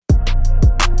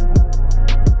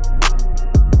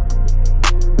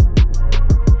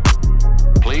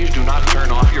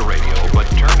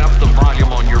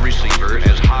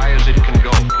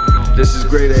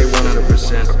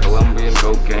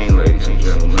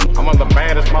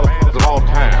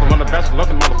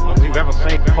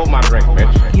Hold my drink,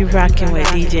 bitch. You rockin' with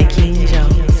DJ King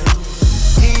Jones.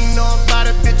 You ain't know about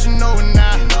it, bitch, you know it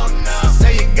now.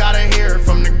 Say you gotta hear it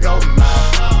from the goat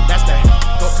mouth. That's that,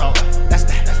 go talk. That's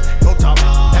that, go talk.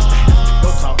 That's that,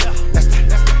 go talk. That's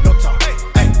that, go talk.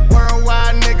 Hey,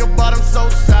 worldwide nigga, but I'm so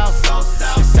south.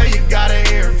 They say you gotta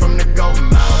hear it from the goat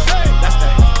mouth. That's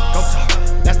that, go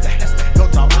talk. That's that, go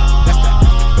talk. That's that,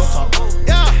 go talk.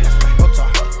 Yeah, go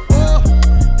talk.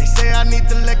 Ooh, they say I need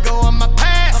to let go of my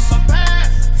past.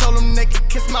 Told them they could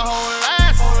kiss my whole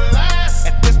ass.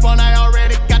 At this point, I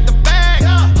already got the bag.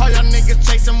 All y'all niggas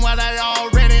chasing what I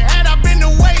already had. I been the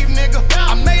wave, nigga.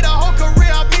 I made a whole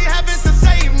career, I be having to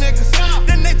save niggas.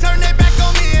 Then they turned their back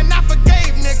on me and I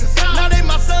forgave niggas. Now they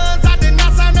my sons, I did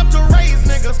not sign up to raise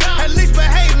niggas. At least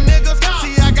behave niggas.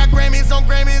 See, I got Grammys on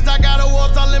Grammys, I got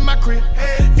awards all in my crib.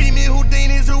 Feed me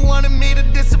Houdinis who wanted me to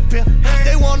disappear.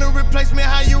 They wanna replace me,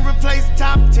 how you replace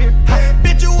top tier?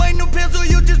 Bitch, you ain't no pencil,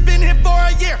 you just been here for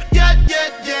a year.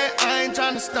 Yeah, I ain't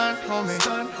tryna stunt, homie.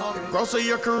 The growth of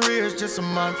your career is just a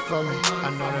month for me. I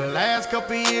know the last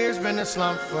couple years been a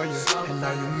slump for you. And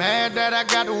now you mad that I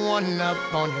got the one up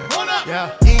on you.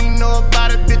 Yeah, you ain't know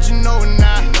about it, bitch, you know it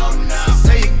now. They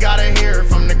say you gotta hear it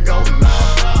from the goat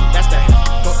mouth. That's that,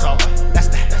 go talk. That's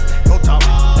that, go talk.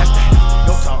 That's that,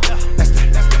 go talk. That's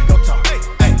that, go talk.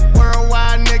 Hey,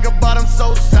 worldwide nigga, but I'm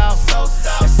so south.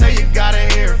 They say you gotta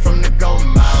hear it from the goat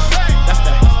mouth. That's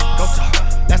that, go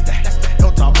talk. That's that,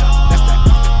 go talk. That's that,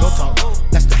 go talk.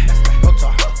 That's that, go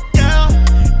talk. Yeah,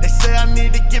 they say I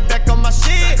need to get back on my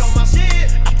shit.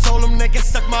 I told them they can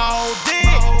suck my whole dick.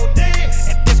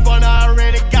 At this point, I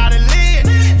already got it lit.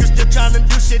 You still tryna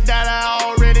do shit that I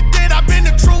already did. I been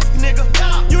the truth, nigga.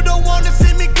 You don't wanna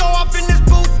see me go off in this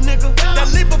booth, nigga.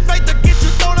 That leap of faith to get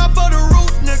you thrown off of the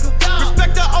roof, nigga.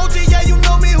 Respect the OG, yeah, you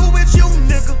know me, who is you,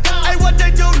 nigga? Hey, what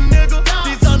they do, nigga?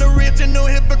 These unoriginal,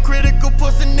 hypocritical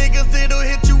pussy niggas, it'll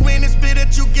hit you in and spit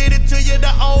at you, get it to you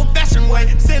the old-fashioned way.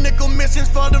 Cynical missions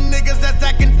for them niggas that's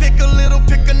acting fickle. Little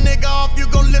pick a nigga off, you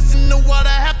gon' listen to what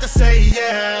I have to say.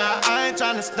 Yeah, I ain't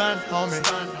tryna stunt, homie.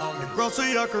 The growth of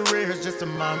your career is just a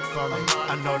month for me.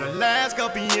 I know the last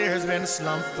couple years been a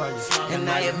slump for you. And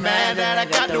now you're mad that I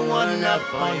got the one up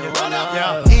on you.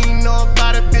 Yeah, you ain't know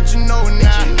about it, bitch, you know it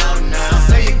now.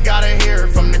 Say you gotta hear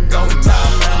it from the goat top.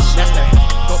 That's that,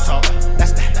 go talk.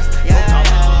 That's that, go talk.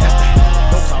 That's that,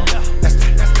 go talk. That's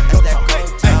that, go talk.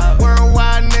 Hey,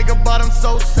 worldwide nigga, but I'm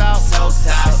so south.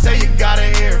 Say you gotta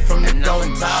hear it from the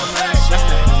goat top. That's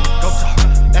that, go talk.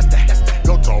 That's that,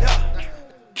 go talk.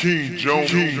 King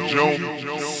Jones.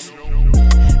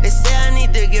 They say I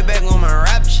need to get back on my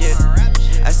rap shit.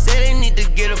 I say they need to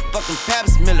get a fucking pap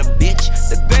smeller, bitch.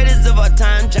 The greatest of all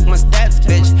time, check my stats,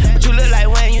 bitch. But you look like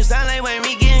Wayne, you sound like Wayne,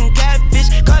 me getting catfish.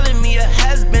 Calling me a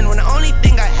has-been, when the only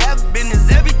thing I have been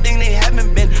is everything they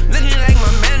haven't been. Looking like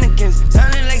my mannequins,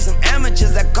 sounding like some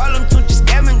amateurs. I call them Tunchi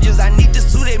scavengers, I need to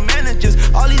sue their managers.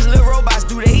 All these little robots,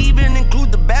 do they even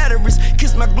include the batteries?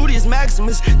 Kiss my gluteus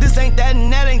maximus, this ain't that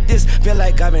and that ain't this. Feel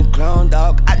like I've been cloned,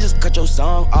 dog. I just cut your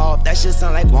song off, that shit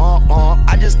sound like womp womp.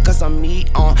 I just cut some meat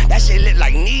on, that shit lit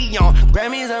like neon.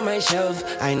 Grammys on my shelf,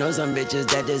 I know some bitches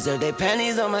that deserve their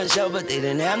panties on my shelf, but they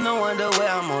didn't have no underwear.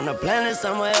 I'm on a planet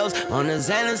somewhere else, on a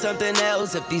Xan and something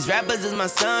else. If these rappers is my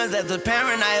sons, as a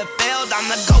parent I have failed, I'm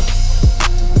the GOAT.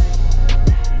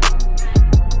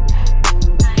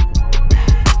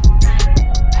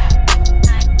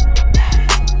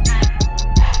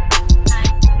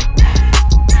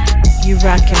 You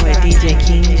rockin' with DJ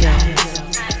King Jones.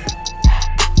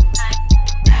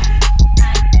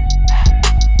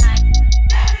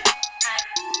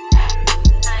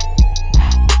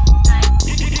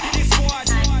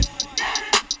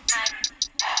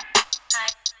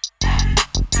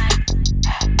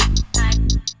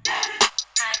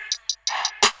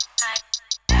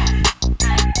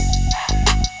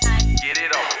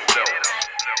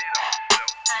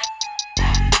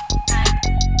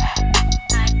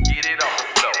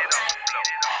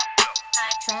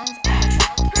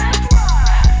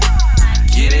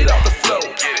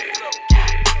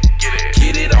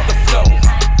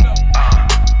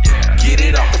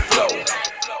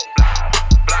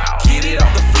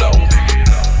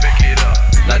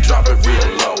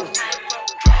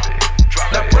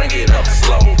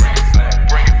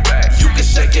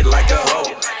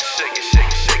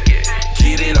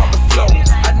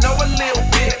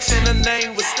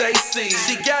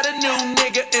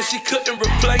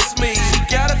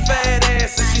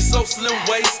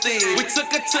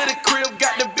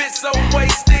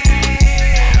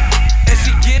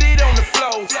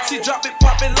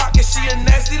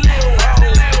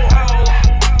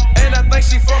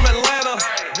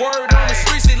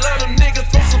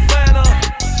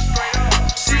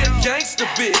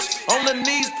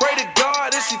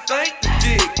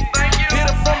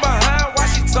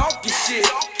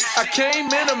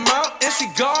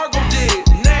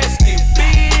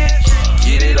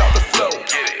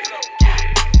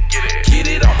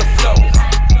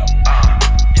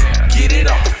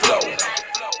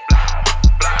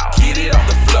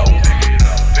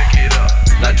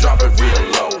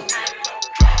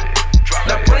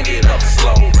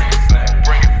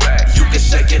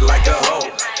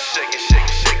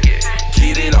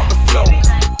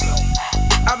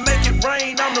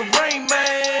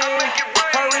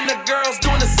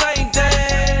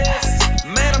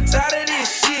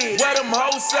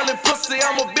 selling pussy,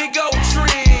 I'm a big old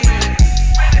tree.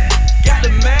 Got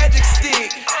the magic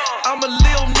stick. I'm a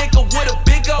little nigga with a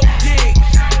big old dick.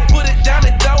 Put it down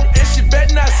the door and she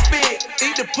better not spit.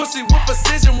 Eat the pussy with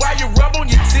precision while you rub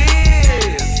on your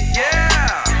tears.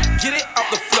 Yeah, get it off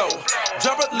the floor.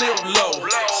 Drop it little low.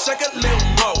 Shake it little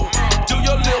more. Do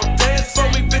your little dance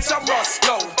for me, bitch, I'm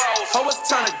Roscoe. Oh, it's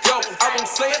time to go. I won't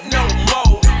say it no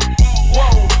more.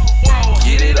 Whoa,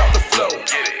 get it off the floor.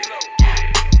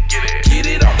 Get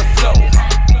it off the floor.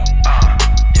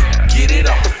 Get it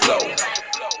off the floor.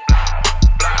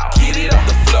 Get it off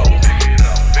the floor.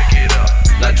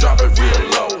 Now drop it real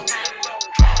low.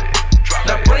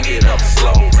 Now bring it up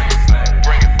slow.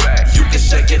 You can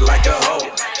shake it like a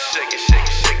hoe.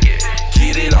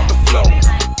 Get it off the floor.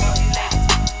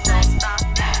 Don't stop,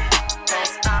 don't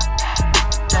stop,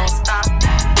 don't stop,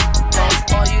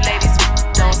 don't. All you ladies,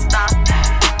 don't stop,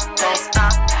 don't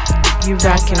stop. You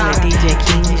rockin' with DJ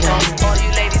King Jones. All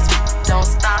you ladies, don't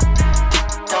stop,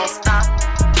 don't stop,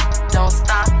 don't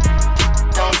stop,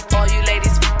 don't. All you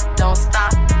ladies, don't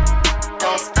stop,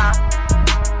 don't stop,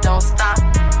 don't stop,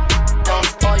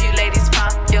 don't. All you ladies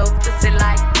pop your pussy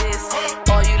like this.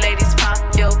 All you ladies pop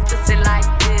your pussy like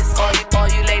this. All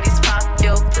you ladies pop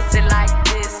your pussy like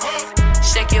this.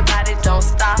 Shake your body, don't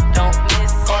stop, don't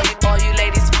miss. All you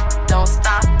ladies, don't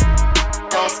stop,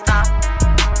 don't stop,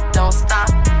 don't stop,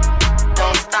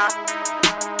 don't stop,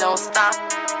 don't stop,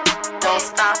 don't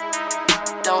stop,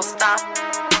 don't stop,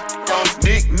 don't.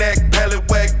 Knick-knack,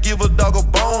 paddywhack, give a dog a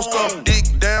bone stuff. Dick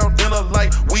down in her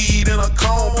like weed in a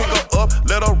cone. Pick her up,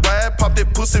 let her ride, pop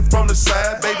that pussy from the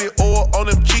side. Baby oil on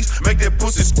them cheeks, make that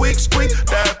pussy squeak, squeak.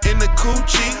 Dive in the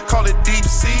coochie, call it deep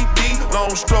CD.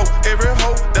 Long stroke, every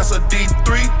hoe, that's a deep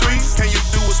 3-3. Can you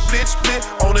do a split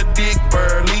on a dick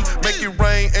burly? Make it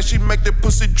rain and she make that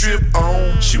pussy drip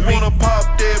on. She wanna pop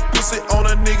that pussy on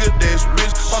a nigga that's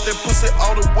rich. Pop that pussy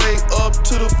all the way up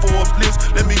to the Forbes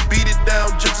list. Let me beat it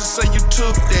down just to say you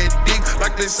took that dick.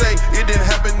 Like they say, it didn't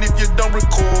happen if you don't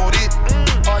record it.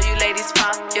 All you ladies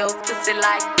pop your pussy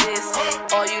like this.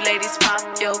 All you ladies pop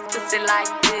your pussy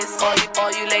like this.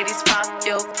 All you ladies pop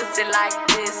your pussy like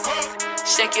this.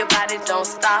 Shake your body, don't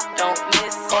stop, don't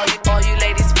miss. All you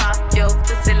ladies pop your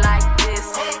pussy like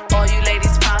this. All you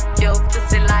ladies pop your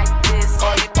pussy like this.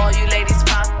 All you ladies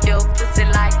pop your pussy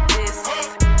like this.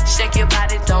 Shake your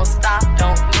body, don't stop,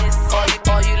 don't miss.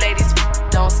 All you ladies,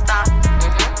 don't stop,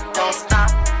 don't stop,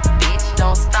 bitch,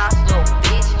 don't stop,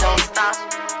 bitch, don't stop,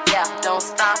 yeah, don't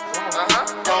stop,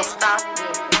 don't stop.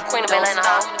 Queen of Atlanta,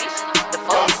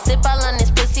 don't sip all on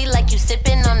this pussy like you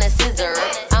sipping on a scissor.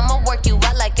 I'ma work you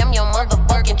out like I'm your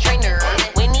motherfucking trainer.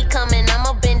 When he coming,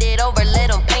 I'ma bend it over, let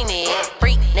him paint it.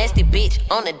 Freak, nasty bitch,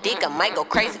 on the dick, I might go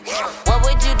crazy. What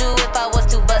would you do if I was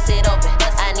to bust it open?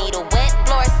 I need a wet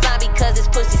floor sign because this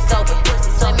pussy soaking.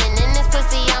 Swimming in this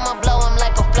pussy, I'ma blow him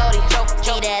like a floaty.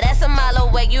 See that ass a mile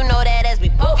away, you know that ass be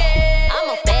poking. I'm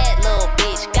a bad little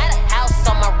bitch, got a house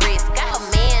on my wrist. Got a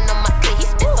man on my clit, he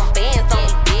spit some bands on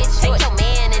me, bitch. Take your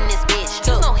man in this bitch,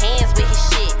 use no hands with his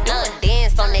shit. Do a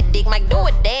dance on that dick, Mike, do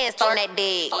a dance on that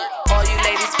dick. All you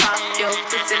ladies pop your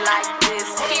pussy like this.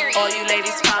 All you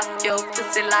ladies pop your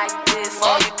pussy like this.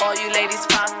 All you ladies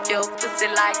pop your pussy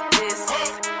like this.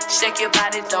 Shake your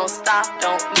body, don't stop,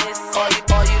 don't miss.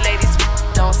 All you ladies,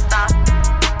 don't stop,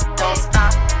 don't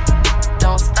stop,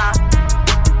 don't stop,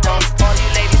 don't. All you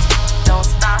ladies, don't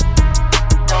stop,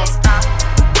 don't stop,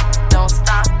 don't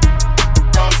stop,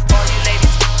 don't. All you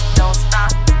ladies, don't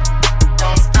stop,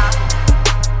 don't stop,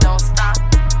 don't stop,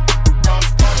 don't.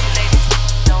 All you ladies,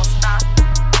 don't stop,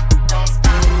 don't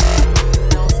stop,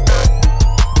 don't stop.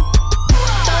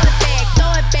 Throw it back,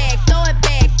 throw it back, throw it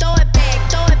back, throw it back,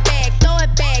 throw it back, throw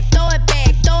it back, throw it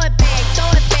back, throw it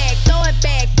back, throw it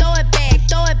back, throw it back, throw it back,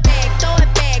 throw it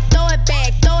back, throw it back, throw it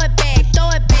back, throw it back, throw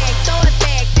it back, throw it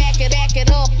back, back it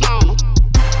up, mama.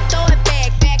 Throw it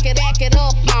back it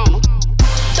up, mama.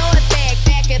 Throw it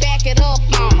back it up,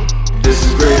 mama. This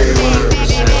is great.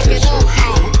 Back it up,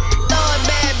 mama. Throw it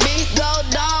back, bitch, go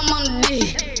dumb on the dick.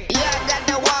 Yeah, I got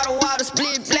that water,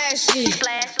 split, flash shit.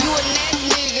 You a nasty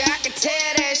nigga, I can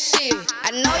tell that shit.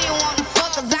 I know you wanna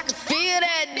fuck, cause I can feel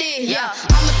that dick. Yeah,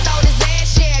 I'ma throw this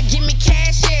ass, yeah, give me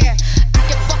cash, yeah. I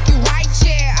can fuck you right,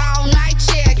 yeah, all night,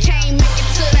 yeah. Can't make it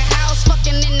to the house,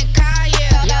 fucking in the car,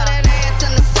 yeah. Throw that ass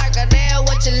in the circle, there,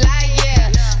 what you like, yeah.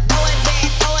 Throw it back,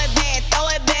 throw it back, throw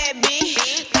it back, bitch.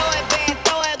 Throw it back,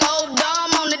 throw it, go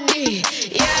dumb on the dick.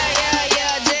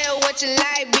 Yeah, there, what you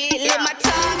like, bitch. Let my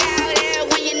tongue out there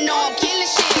when you know I'm killing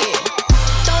shit.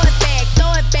 Throw it back,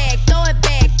 throw it back, throw it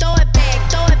back, throw it back,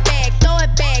 throw it back, throw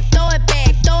it back, throw it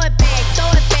back, throw it back,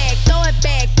 throw it back, throw it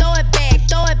back, throw it back,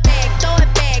 throw it back, throw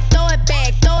it back, throw it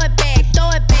back, throw it back, throw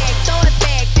it back, throw it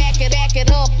back,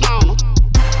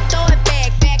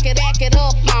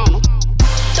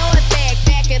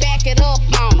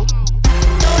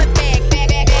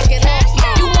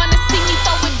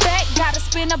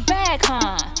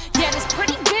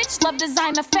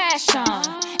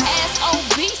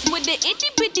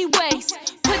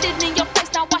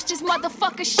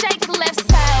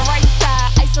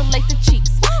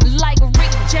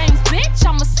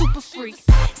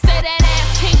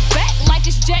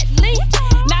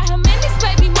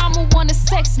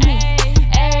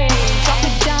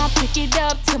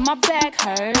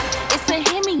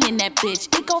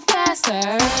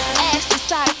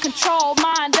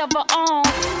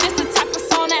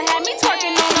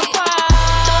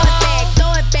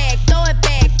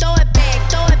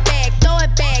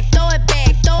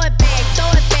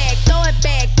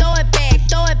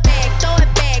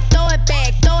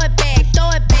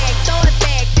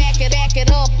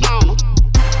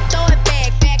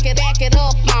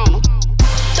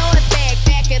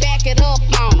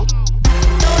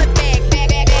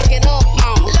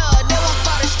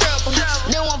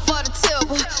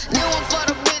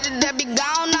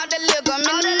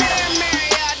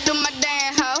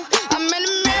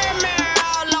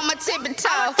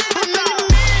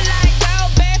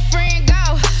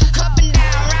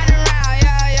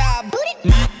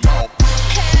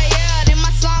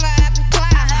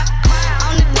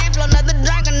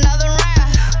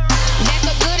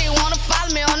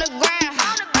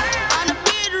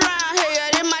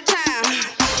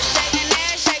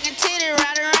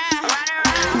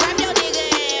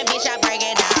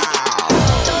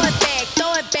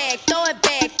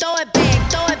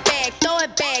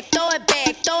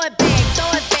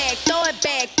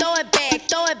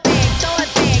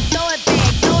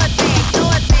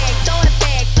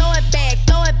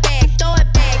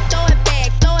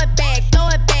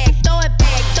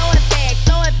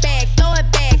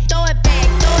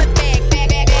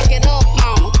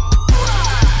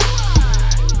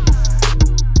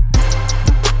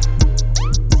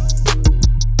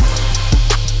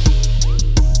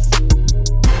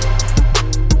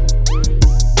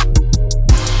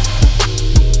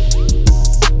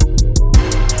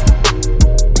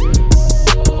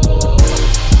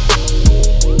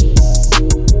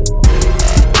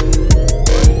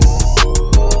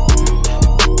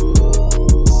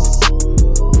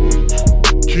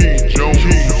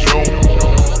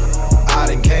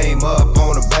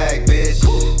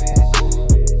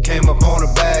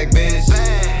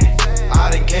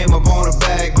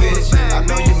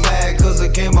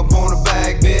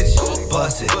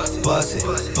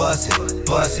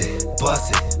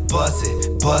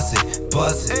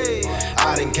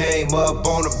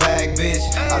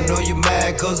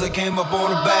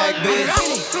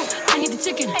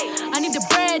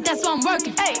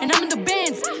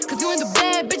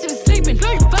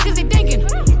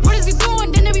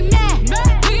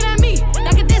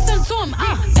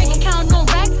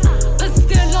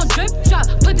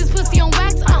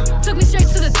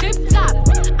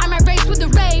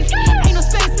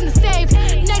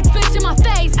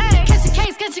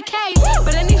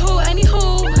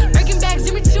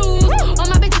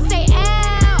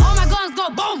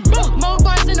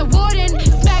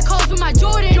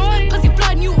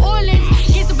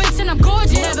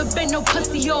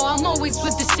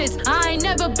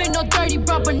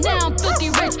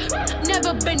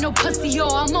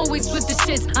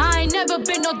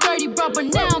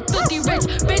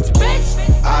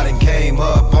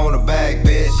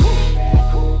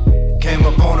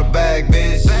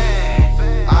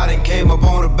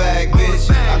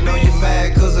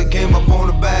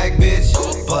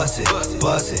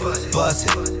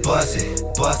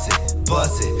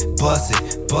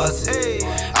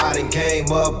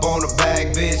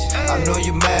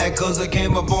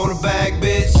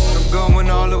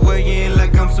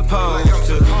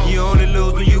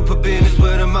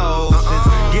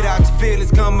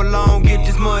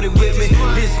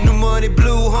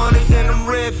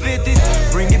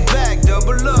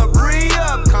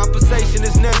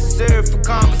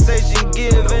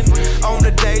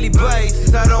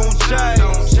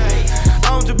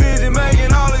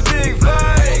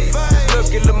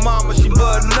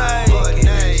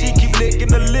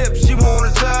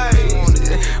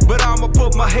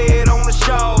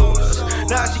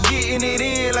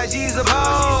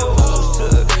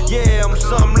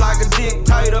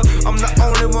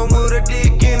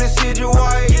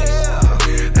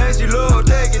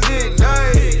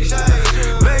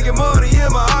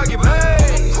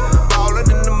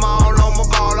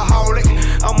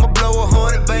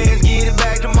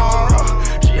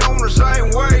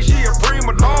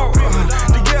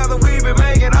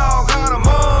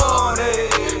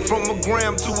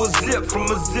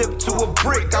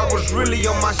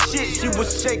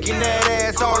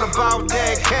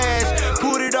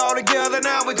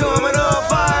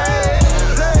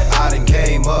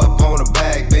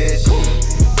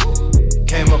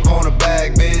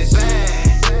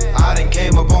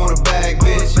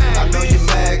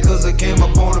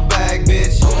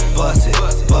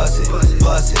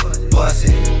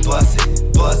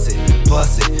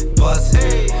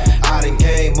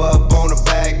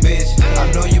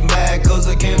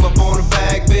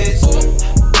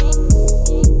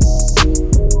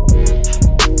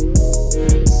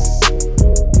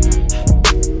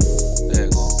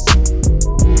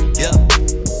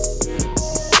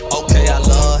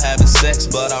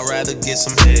 rather get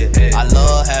some head. I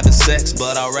love having sex,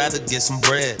 but I'd rather get some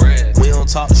bread. We don't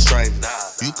talk to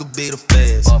strangers. You could be the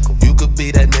feds. You could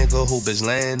be that nigga who bitch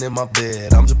laying in my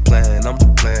bed. I'm just playing.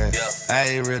 I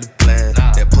ain't really playing.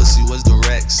 That pussy was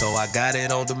direct, so I got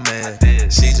it on demand.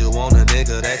 She just want a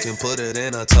nigga that can put it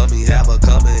in her tummy. Have her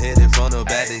come and hit it from the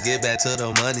back and get back to the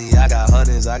money. I got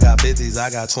hundreds, I got 50s, I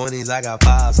got 20s, I got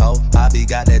 5s, ho. I be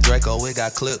got that Draco, it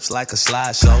got clips like a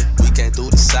slideshow. We can't do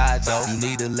the side though, you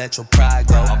need to let your pride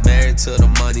go. I'm married to the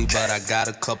money, but I got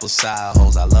a couple side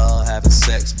hoes. I love having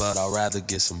sex, but I'd rather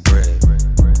get some bread.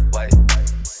 Wait.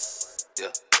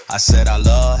 I said I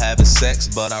love having sex,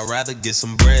 but I'd rather get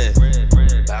some bread.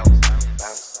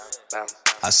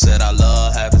 I said I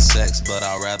love having sex, but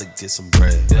I'd rather get some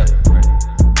bread.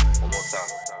 One more time.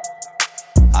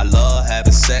 I love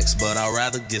having sex, but I'd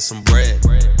rather get some bread.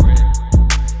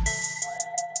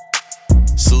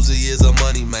 Susie is a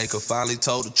money maker, finally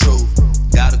told the truth.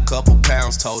 Got a couple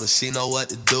pounds, told her she know what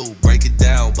to do. Break it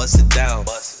down, bust it down.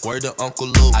 Word to Uncle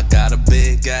Luke. I got a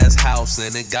big ass house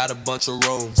and it got a bunch of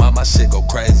rooms. Why my shit go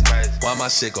crazy? Why my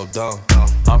shit go dumb?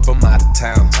 I'm from out of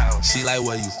town. She like,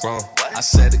 where you from? I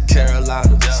said to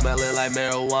Carolina, smelling like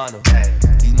marijuana.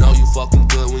 You know you fucking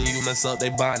good when you mess up they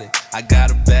bonnet. I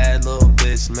got a bad little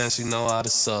bitch, man, she know how to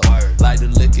suck. Like to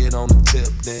lick it on the tip,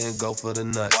 then go for the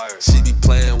nuts. She be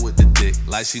playing with the dick,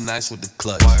 like she nice with the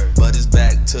clutch. But it's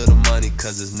back to the money,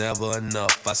 cause it's never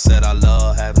enough. I said I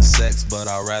love having sex, but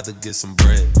I'd rather get some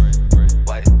bread.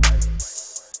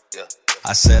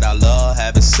 I said I love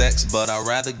having sex, but I'd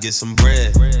rather get some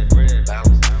bread.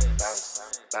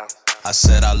 I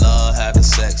said I love having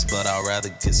sex, but I'd rather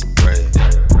get some bread.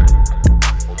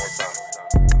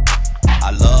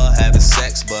 I love having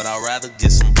sex, but I'd rather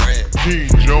get some bread. King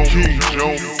Jones.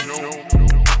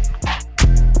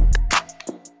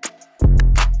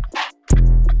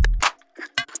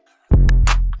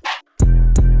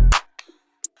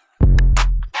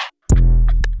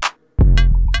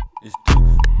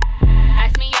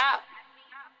 Ice me out,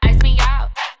 ice me out,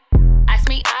 ice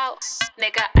me out,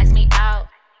 nigga, ice me out,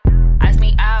 ice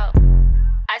me out,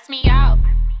 ice me out,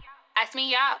 ice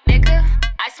me out, nigga,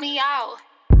 ice me out.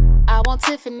 I want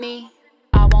Tiffany,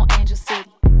 I want Angel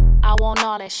City, I want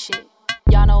all that shit.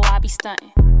 Y'all know I be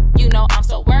stuntin'. You know I'm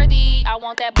so worthy, I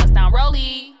want that bust down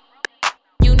rollie.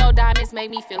 You know diamonds make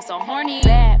me feel so horny.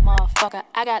 Bad motherfucker,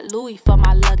 I got Louis for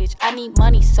my luggage. I need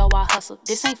money, so I hustle.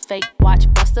 This ain't fake,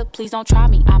 watch Buster, please don't try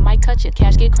me. I might cut you.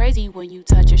 Cash get crazy when you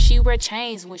touch her. She wear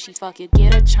chains when she fuck you.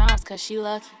 Get her charms, cause she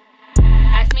lucky.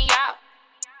 Ice me out,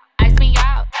 ice me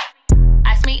out,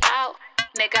 ice me out,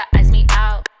 nigga, ice me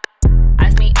out,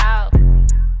 ice me out,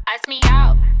 ice me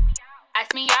out,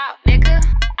 ice me out, nigga,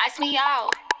 ice me out,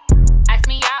 ice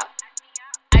me out,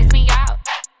 ice me out,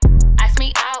 ice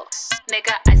me out,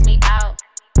 nigga, ice me out,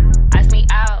 ice me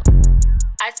out,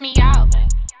 ice me out,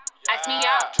 ice me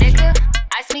out, nigga,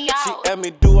 ice me out. She asked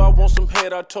me, do I want some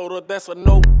head? I told her that's a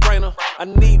no-brainer. I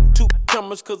need 2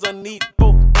 cameras cause I need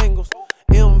both angles.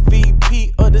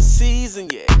 MVP of the season,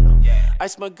 yeah.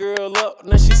 Ice my girl up,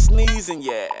 now she sneezing,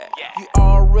 yeah. You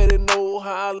already know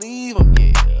how I leave them,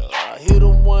 yeah. I hit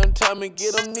them one time and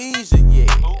get amnesia, yeah.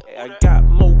 I got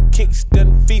more kicks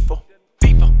than FIFA.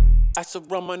 Ice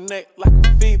around my neck like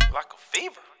a fever.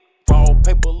 Raw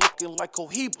paper looking like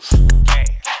Cohibas.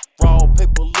 Raw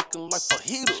paper looking like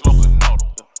fajitas.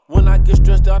 When I get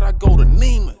stressed out, I go to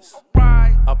Neiman's.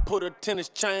 I put a tennis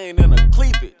chain in a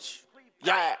cleavage.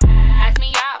 Yeah. Ice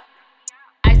me out,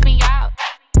 ice me out,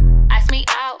 ice me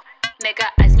out, nigga,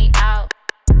 ice me out,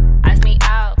 ice me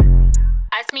out,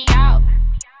 ice me out,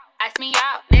 ice me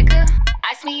out, nigga,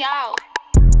 ice me out,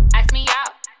 ice me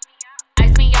out,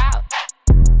 ice me out,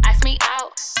 ice me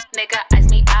out, nigga, ice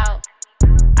me out,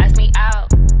 ice me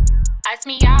out, ice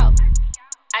me out,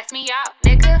 ice me out,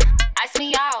 nigga, ice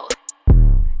me out.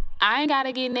 I ain't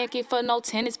gotta get naked for no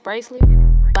tennis bracelet,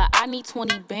 but I need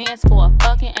 20 bands for a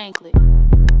fucking anklet.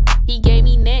 He gave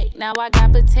me neck, now I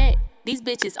got protect. These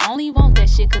bitches only want that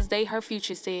shit cause they her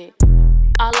future said.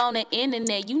 All on the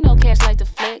internet, you know cash like to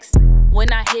flex.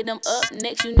 When I hit them up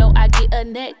next, you know I get a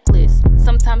necklace.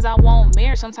 Sometimes I want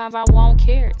marriage, sometimes I want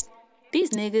carrots. These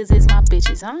niggas is my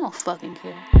bitches, I don't fucking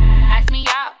care. Ice me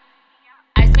out,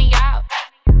 ice me out,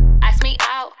 ice me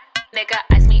out, nigga,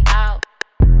 ice me out,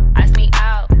 ice me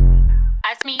out,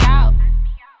 ice me out,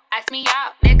 ice me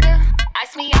out, nigga,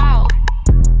 ice me out,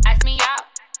 ice me out,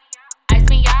 ice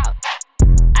me out,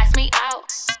 ice me out,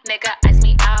 nigga, ice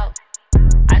me out,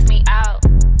 ice me out,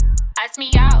 ice me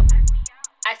out,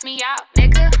 ice me out,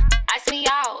 nigga, ice me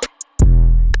out.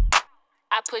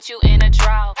 I put you in a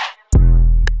drought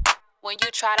when you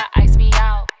try to ice me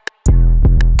out.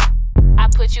 I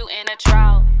put you in a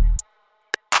drought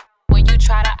when you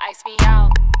try to Ice me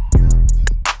out.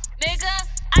 Nigga,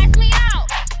 ice me out.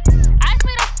 Ice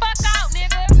me the fuck out,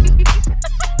 nigga. Ice me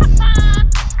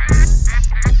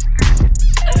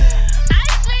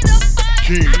the fuck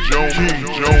King Jones.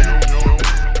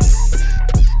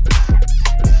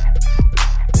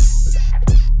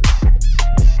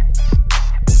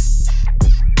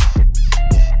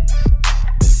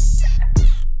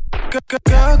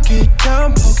 Girl, get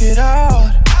down, poke it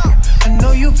out. I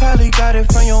know you probably got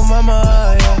it from your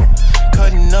mama, yeah.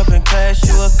 Cutting up in class,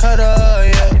 you a cutter,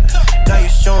 yeah. Now you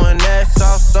showing ass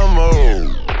all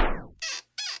summer.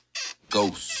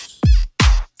 Ghost.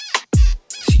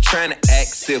 She tryna act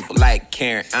civil like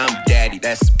Karen. I'm daddy,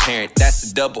 that's apparent. That's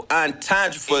a double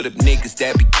entendre for the niggas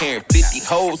that be caring. 50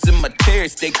 holes in my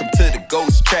terrace, they come to the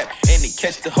ghost trap and they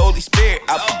catch the Holy Spirit.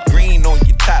 I put green on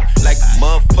your top like a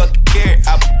motherfucking carrot.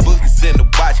 I put boogers in the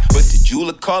watch, but the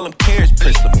jeweler call him carrots.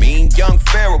 Prince Lamine, young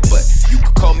Pharaoh, but you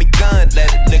could call me gun.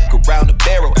 Let it lick around the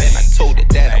barrel, and I told her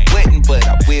that I wouldn't, but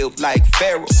I will like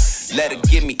Pharaoh. Let her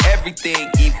give me everything,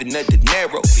 even a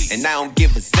dinero. And I don't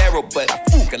give a zero, but I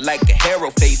fuck her like a hero.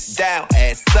 Face down,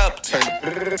 ass up, turn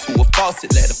it to a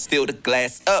faucet. Let her fill the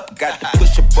glass up. Got the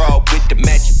pusher bra with the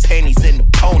matching panties and the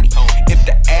pony. If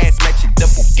the ass matching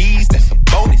double D's, that's a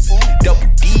bonus. Double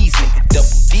D's, nigga,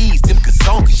 double D's. Them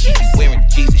kazongas, she be wearing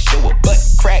Jesus. Show her butt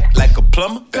crack like a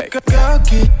plumber. Girl,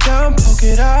 get down, poke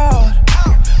it out.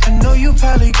 I know you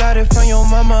probably got it from your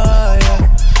mama, yeah.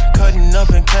 Cutting up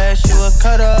in class, you a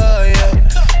cutter,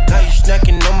 yeah. Now you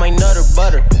snacking on my nutter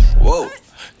butter. Whoa.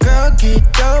 Girl,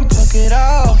 get down, poke it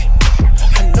out.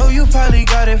 I know you probably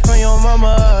got it from your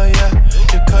mama, yeah.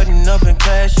 You're cutting up in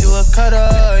class, you a cutter,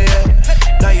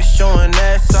 yeah. Now you showing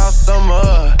ass all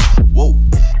summer. Whoa.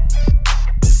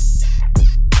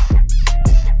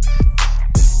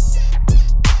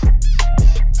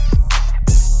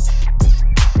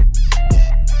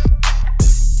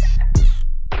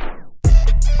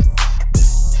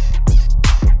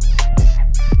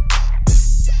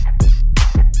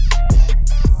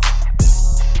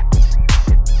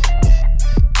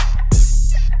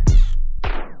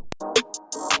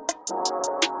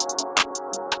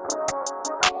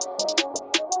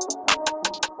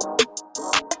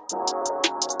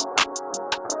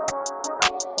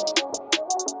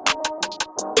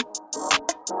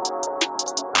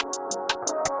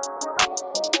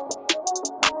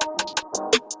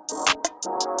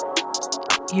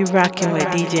 You rockin' with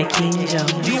DJ King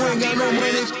Jones. You ain't got no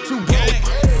money, too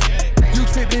broke. You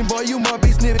trippin', boy, you might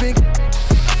be sniffing.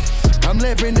 I'm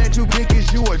laughing at you, think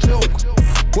it's you a joke.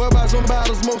 What about some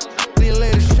bottles, most then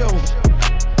let it show.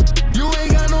 You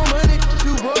ain't got no money,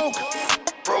 too broke.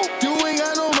 You ain't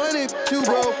got no money, too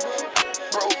broke.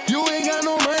 You ain't got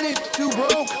no money, too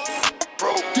broke.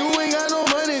 You ain't got no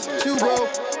money, too broke.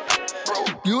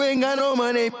 You ain't got no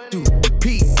money, too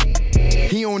peace.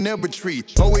 He don't never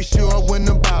treat. Always show up when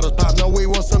the bottles pop. No way,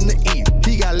 want something to eat.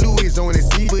 He got Louis on his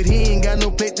seat, but he ain't got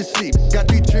no place to sleep. Got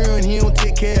 3 children, he don't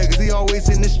take care, cause he always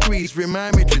in the streets.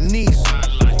 Remind me, Janice.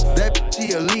 That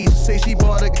she a lease. Say she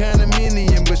bought a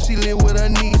condominium, but she live with her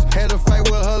niece. Had a fight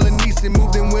with her niece and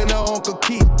moved in with her Uncle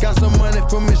Keith. Got some money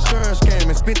from insurance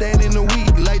scam and spent that in a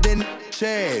week. Like that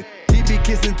Chad. He be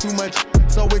kissing too much.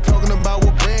 So we talking about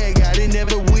what bag got. It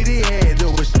never with it had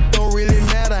though, but shit don't really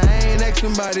matter. I ain't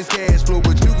asking about his cash flow,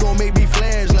 but you gon' make me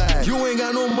flash like you ain't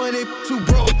got no money, too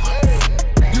broke.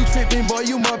 You trippin', boy,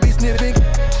 you might be sniffing.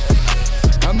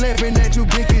 I'm laughing at you,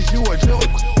 think it's you a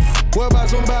joke. What about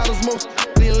some bottles, most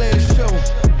then let it show.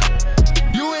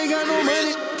 You ain't got no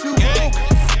money, too broke.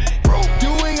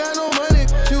 You ain't got no money,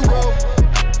 too broke.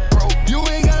 You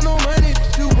ain't got no money,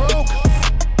 too broke.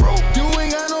 You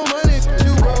ain't got no money,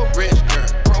 too broke. Rich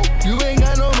girl. You ain't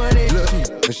got no money.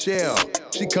 Look, Michelle,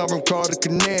 she come from Carter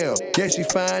Canal. Yeah, she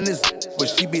fine as, but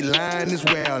she be lying as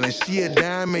well. And she a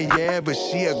diamond, yeah, but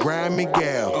she a grimy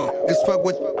gal. It's fuck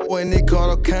with when they call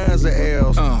all kinds of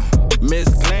L's. Miss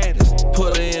Gladys,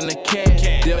 put her in the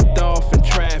cash. Dipped off in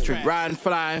traffic, riding,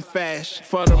 flying fast.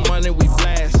 For the money we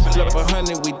blast, flip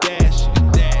 100 we dash.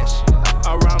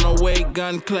 Around the way,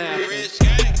 gun clap.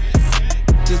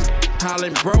 Just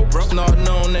hollering broke, snorting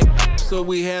on that, so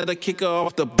we had to kick her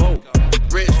off the boat.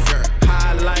 Rich girl,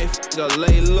 high life, go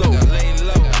lay low.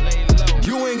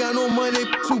 You ain't got no money,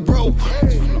 too broke.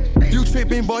 You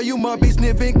trippin', boy, you might be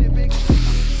sniffing.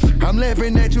 I'm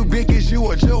laughing at you, think it's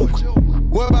you a joke.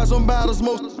 What about some bottles,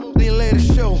 most then let it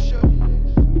show.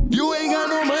 You ain't got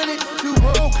no money, too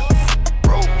broke.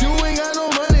 You ain't got no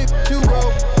money, too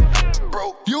broke.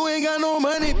 You ain't got no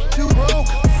money, too broke.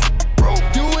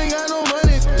 You ain't got no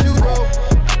money, too broke.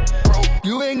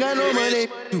 You ain't got no money.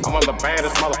 I'm one of the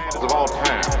baddest motherfuckers of all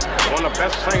time. One of the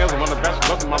best singers and one of the best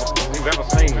looking motherfuckers you've ever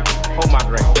seen. Hold my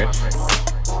drink, bitch.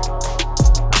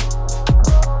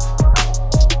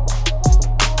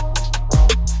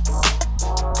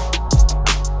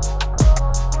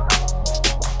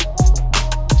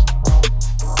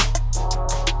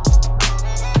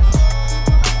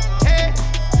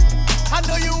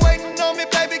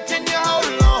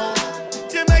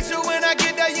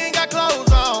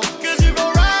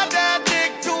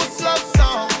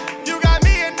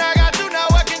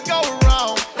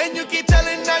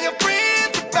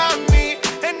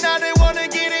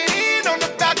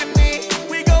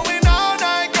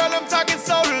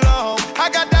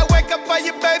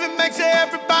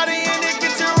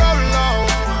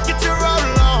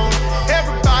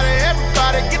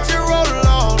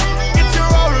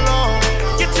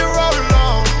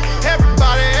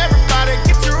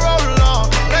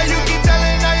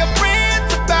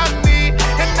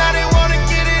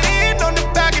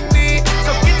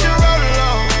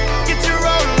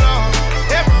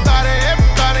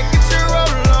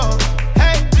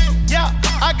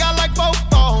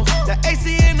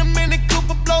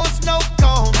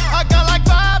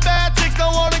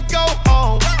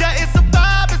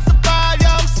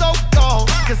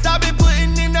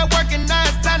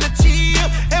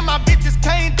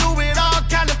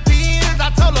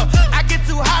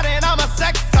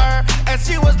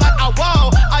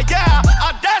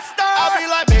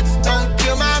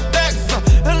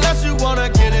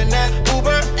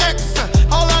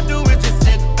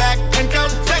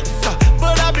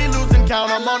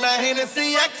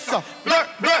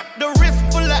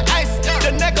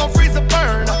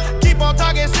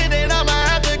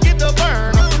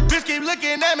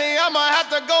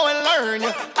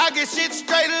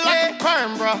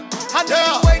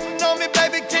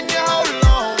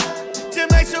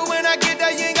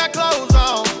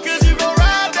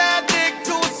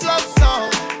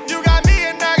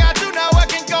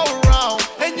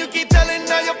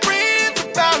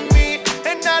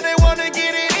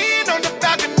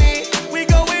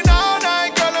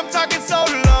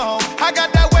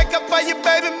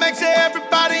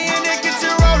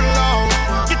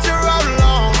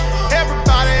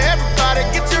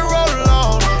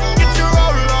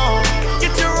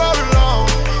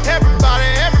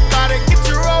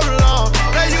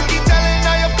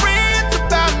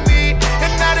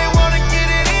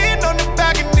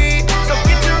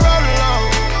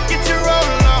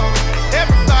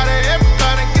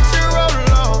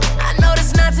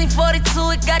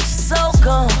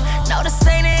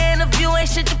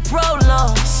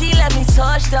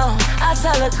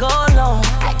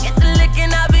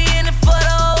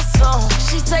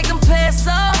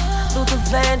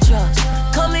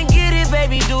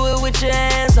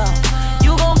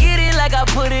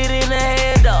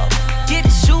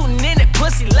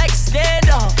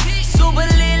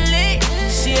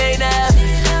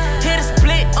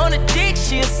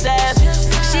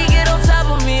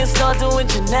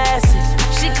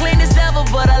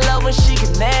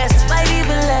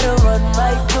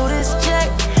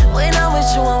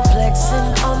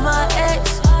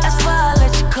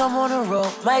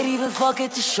 Fuck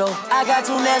at the show. I got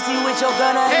too nasty with your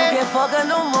girl, now you can't fuck her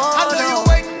no more. I know you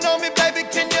waiting on me, baby,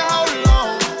 can you hold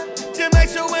on? To make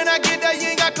sure when I get there,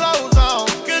 you ain't got clothes on.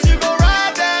 Cause you gon'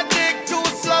 ride that dick to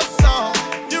a slow song.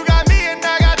 You got me and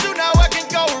I got you, now what can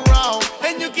go wrong?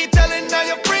 And you keep telling all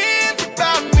your friends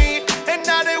about me, and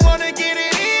now they wanna get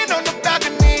it in on the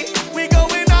balcony. We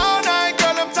going all night,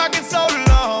 girl, I'm talking so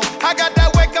long. I got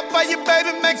that wake up for you,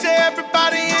 baby, make sure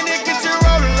everybody in it get you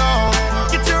roll on.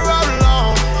 Get you roll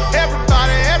on.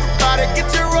 Everybody, get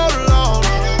your roll on.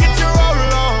 Get your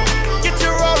roll on. Get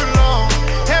your roll on.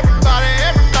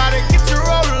 Everybody, get your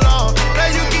roll on. Now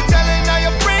you keep telling all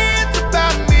your friends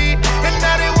about me, and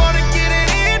now they wanna get it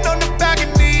in on the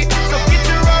balcony. So get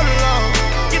your roll on.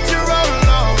 Get your roll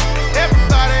on.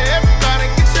 Everybody,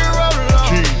 get your roll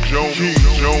on. King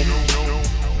Joe.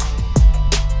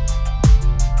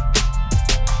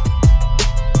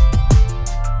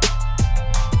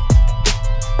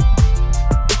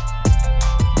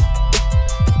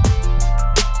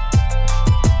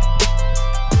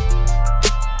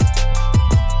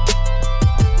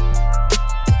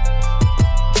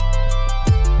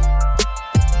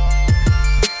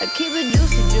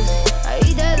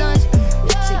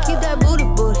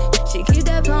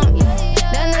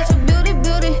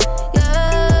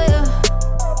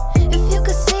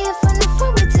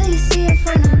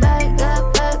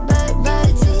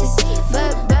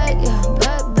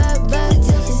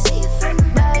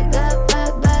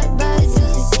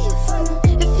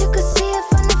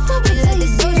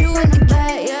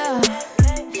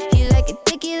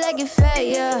 like it fat,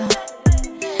 yeah.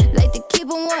 Like to keep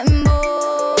on wanting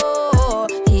more.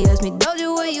 He asked me,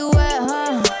 Doja, where you at,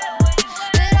 huh?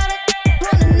 And I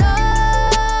wanna know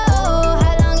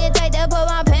how long it take to put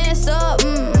my pants up.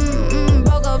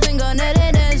 Broke a fingernail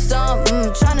and then some.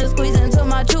 Tryna squeeze into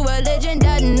my true religion,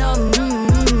 that numb.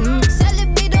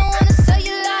 Celebrate, don't wanna say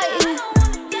you like.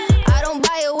 I don't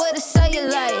buy it with a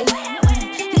cellulite.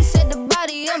 He said the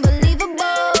body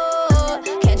unbelievable.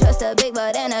 Can't trust a big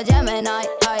butt and a Gemini.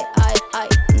 I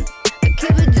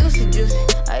keep it juicy.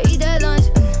 I eat that lunch.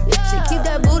 She keep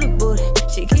that booty.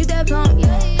 She keep that plump.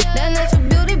 That natural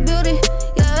beauty.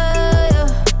 Yeah.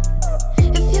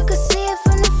 If you could see it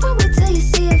from the front, wait till you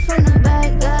see it from the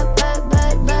back.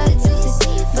 Back. Till you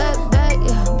see it from the back.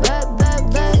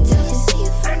 Back. Till you see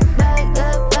it from the back.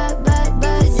 Back.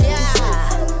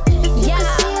 If you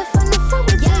could see it from the front,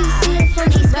 wait till you see it from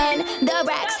the back. The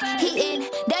racks, he in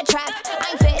the trap.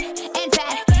 I'm fit and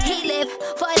fat. He live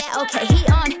for that. Okay, he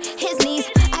on his knees.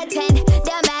 Attend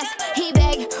the mass. He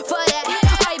beg for that.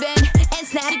 I bend and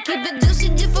snap. Keep it juicy,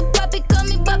 just for puppy. Call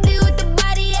me puppy with the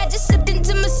body. I just slipped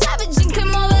into my savage and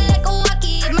came over like a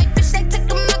walkie. My fish like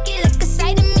Takamaki, like a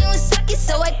side of me with sake.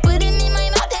 So I put him in my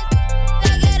mouth and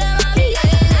I get him on me.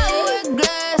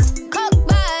 Hourglass, cock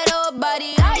bottle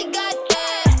body. I got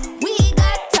that. We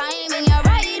got time and you're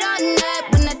right on that.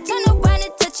 When I turn around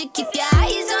and touch you, keep your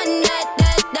eyes on that.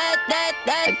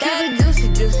 I keep it juicy.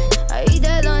 I eat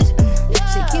that lunch.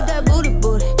 She keep that booty.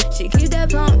 She keep that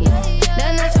plump.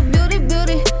 That natural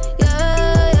beauty.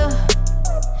 Yeah.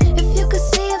 If you could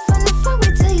see it from the front,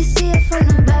 wait till you see it from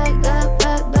the back. Back.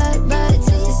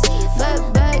 Till you see it from the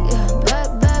back.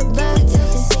 Back. Till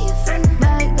you see it from the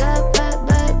back.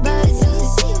 Back. Till you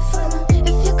see it from the.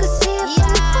 If you could see it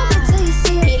from the front, wait till you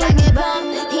see it. He like it bump.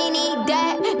 He need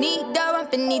that. Need the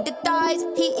rump and need the thighs.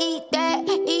 He eat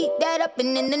that up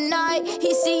and in the night.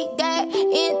 He see that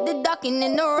in the dark and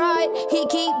in the ride. He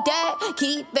keep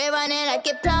it running like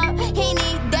it plump. He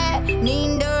need that.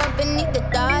 Need the rump and need the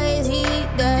thighs. He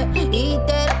eat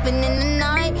that up and in the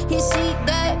night. He see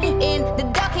that in the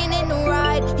dark and in the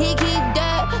ride. He keep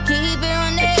it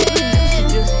running.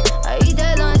 I eat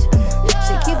that lunch.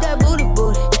 She keep that booty.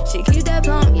 She keep that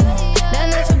plump. That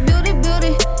natural beauty.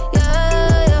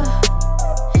 Yeah.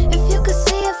 If you could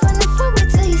see it from the front, wait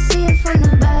till you see it from the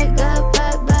back. Back.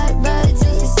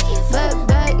 Till you see it from the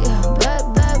back.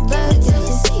 Back. Till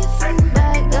you see it from the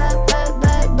back.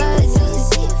 Back. Till you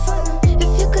see it from the.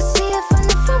 If you could see it from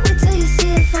the front, wait till you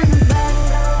see it from the back.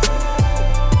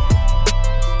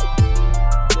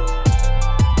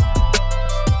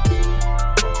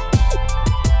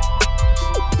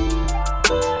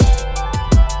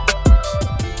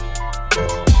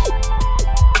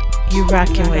 You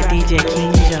rockin' with DJ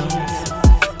King Jones.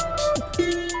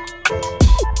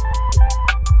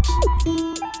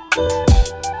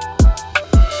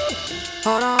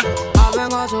 Hold on, I've been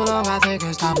gone too long, I think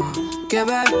it's time I get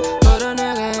back. Put a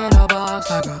nigga in a box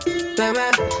like a big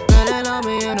man. Really love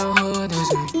me in the hood, they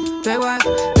say big whack.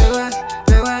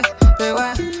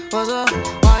 What's up?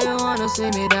 Why you wanna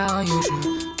see me down? You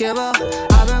should give up.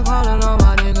 I've been calling all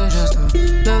my niggas just to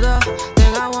lift up.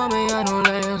 Think I want me a new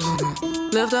leg.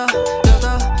 Lift up.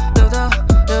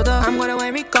 I'm gonna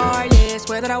win regardless.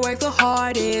 Swear that I work the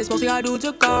hardest. Mostly I do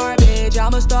to garbage.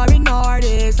 I'm a starving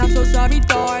artist. I'm so sorry,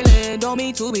 darling. Don't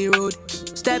mean to be rude.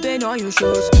 Stepping on your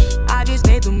shoes. I just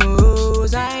made the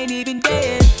moves. I ain't even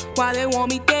dead. Why they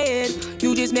want me dead?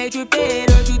 You just made your bed.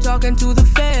 Heard you talking to the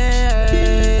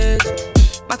feds.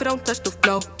 My feet don't touch the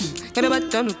floor. Get it back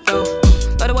down the floor.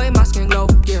 Love the way my skin glow.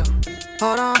 Yeah.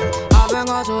 Hold on, I've been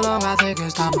gone too long, I think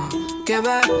it's time I get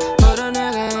back. Put a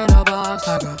nigga in a box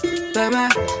like a big man.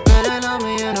 Really love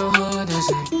me in the hood, they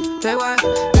say big whack.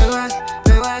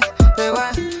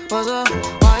 What's up?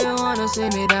 Why you wanna see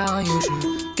me down? You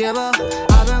should give up.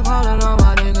 I've been calling all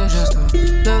my niggas just to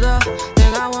lift up.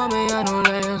 Think I want me a new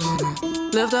leg.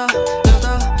 Lift up.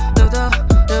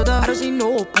 I don't see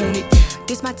no opponent, yeah.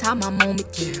 This my time, my moment,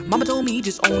 yeah. Mama told me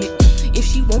just own it. If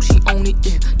she won't, she own it,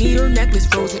 yeah. Need her necklace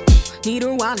frozen, need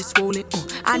her wallet swollen.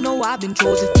 I know I've been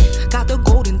chosen, got the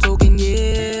golden token,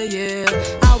 yeah.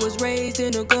 I was raised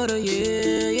in the gutter,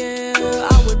 yeah.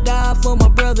 I would die for my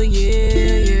brother,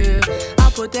 yeah.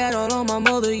 I put that all on my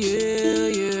mother,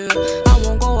 yeah. I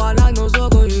won't go out like no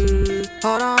sucker, yeah.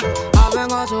 Hold on, I've been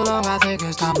gone too long, I think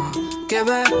it's time I get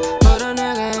back. Put a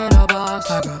nigga in a box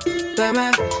like a big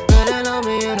man. Really love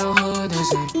me in the hood, they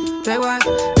say big whack.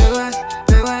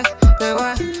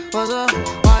 What's up?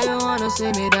 Why you wanna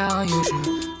see me down? You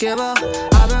should give up.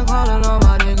 I've been calling all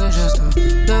my niggas just to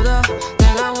lift up.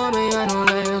 Think I want me a new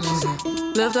leg.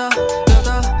 Lift up.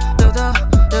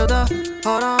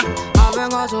 Hold on, I've been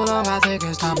gone too long, I think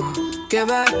it's time I get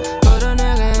back. Put a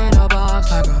nigga in a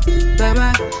box like a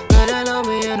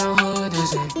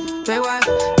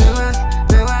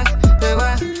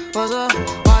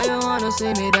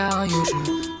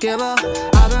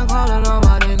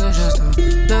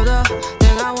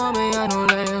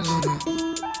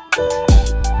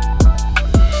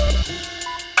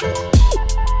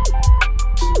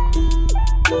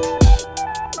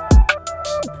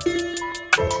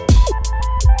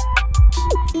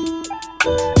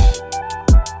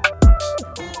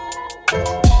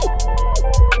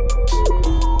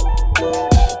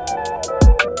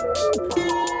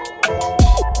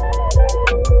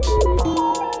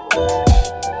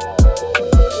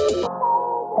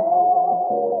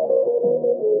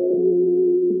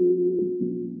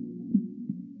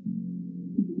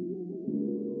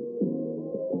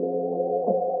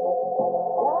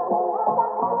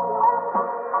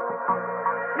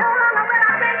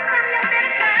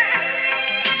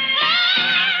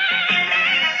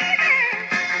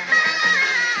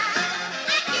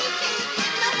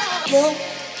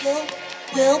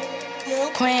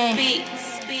Queen.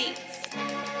 Beats.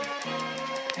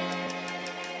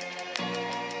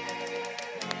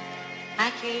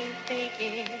 I can't take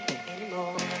it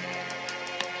anymore.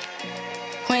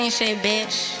 Queen shit,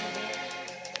 bitch.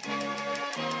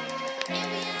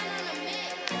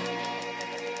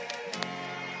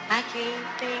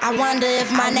 I wonder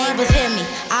if my neighbors hear me.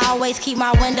 I always keep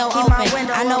my window open.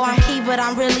 I know I'm key, but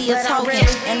I'm really a token.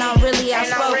 And I'm really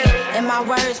outspoken. And my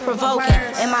words provoking.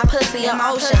 And my pussy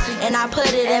emotion. And I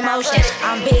put it in motion.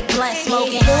 I'm big blunt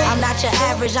smoking. I'm not your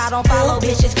average. I don't follow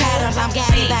bitches' patterns. I'm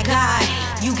got it by God.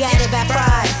 You got it by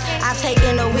fries. I've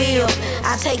taken the wheel.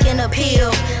 I've taken a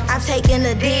pill. I've taken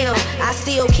the deal. I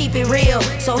still keep it real.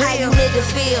 So how you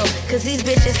niggas feel? Cause these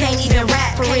bitches can't even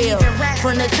rap for real.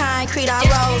 From the concrete I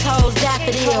rose, hoes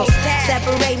daffodils.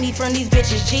 Separate me from these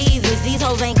bitches, Jesus. These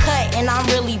hoes ain't cut and I'm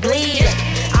really bleeding.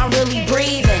 I'm really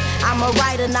breathing. I'm a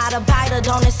writer, not a biter.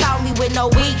 Don't insult me with no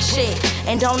weak shit.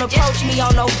 And don't approach me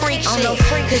on no freak shit.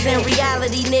 Cause in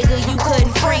reality, nigga, you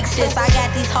couldn't freak this. I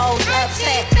got these hoes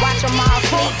upset. Watch them all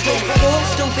sneak this.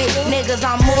 Stupid niggas,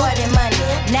 I'm more than money.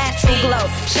 Natural glow,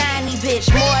 shiny bitch,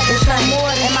 more than sunny.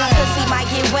 And my pussy might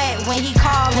get wet when he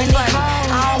callin' for me.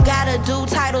 I don't gotta do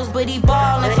titles, but he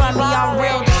ballin' for me. I'm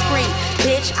real discreet.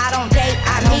 Bitch, I don't date,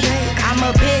 I meet. I'm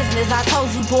a business, I told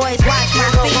you boys, watch my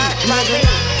feet, nigga.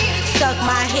 Suck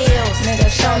my heels, nigga,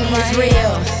 show me it's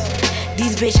real.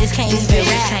 These bitches can't even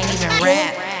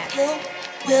rap.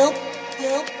 Will,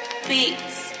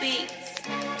 beats.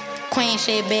 Queen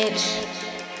shit, bitch.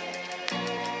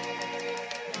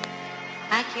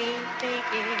 I can't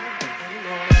take it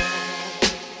anymore.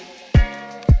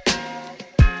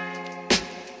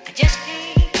 I just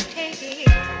can't take it.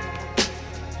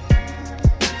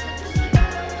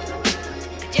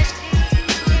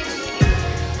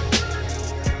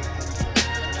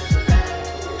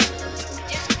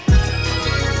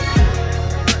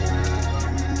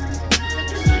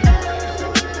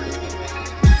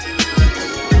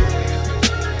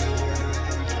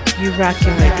 You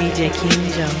rockin' with DJ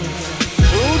King Jones.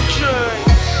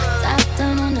 Top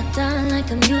down on the dime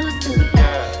like I'm used to it.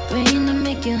 Bring it,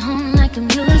 make it home like I'm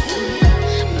used to it.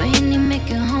 Bring it, make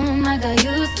it home like I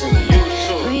used to it.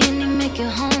 Bring it, make it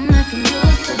home like I'm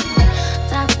used to it.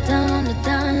 Top down on the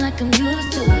dime like I'm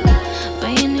used to it.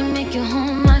 Bring it, make it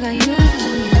home like I used to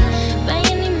it.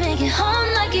 Bring it, make it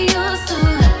home like you used to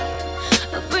it.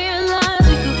 I realize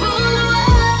we could rule the world.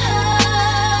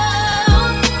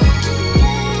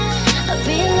 I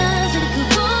realize we could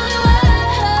rule the world.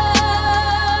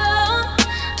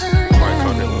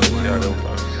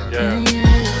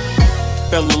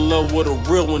 Fell in love with a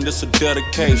real one, that's a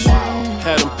dedication.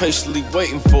 Had them patiently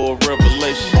waiting for a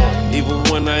revelation. Even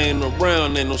when I ain't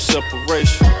around, ain't no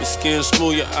separation. Your skin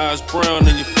smooth, your eyes brown,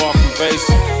 and you far from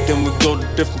basic. Then we go to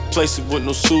different places with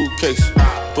no suitcase.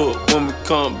 But when we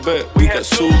come back, we got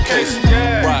suitcases.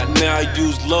 Right now, I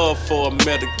use love for a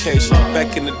medication.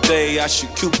 Back in the day, I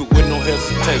shoot Cupid with no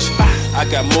hesitation. I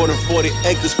got more than 40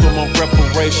 acres for my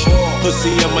reparation.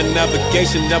 Pussy on my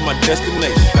navigation, that's my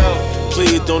destination.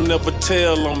 Please don't never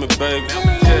tell on me, baby.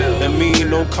 That mean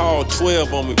don't call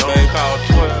 12 on me, baby.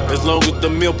 As long as the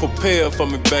meal prepared for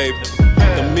me, baby.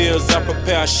 The meals I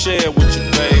prepare, I share with you,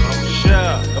 baby.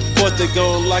 Of course they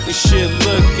gon' like a shit,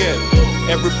 look at it.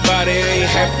 Everybody ain't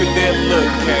happy, they look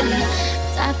happy.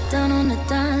 Top down on the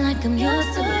dime like I'm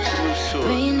used to it.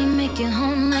 Bring it, make it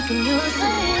home like I'm used to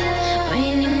it.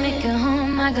 Bring it, make it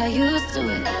home, I got used to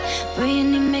it.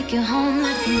 Bring it, make it home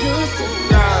like I'm used to it.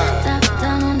 Top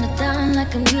down on the dime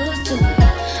like I'm used to it.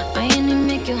 Bring it,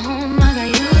 make it home, I got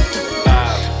used to it.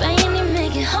 Bring it,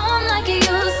 make it home like you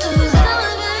used to it. I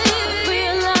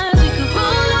realize we could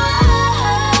rule the world.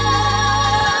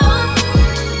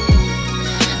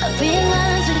 I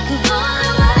realize we could rule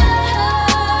the world.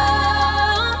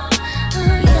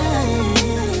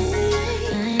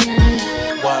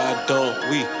 Why don't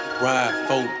we ride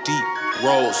 4 deep,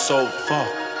 roll so far?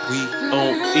 We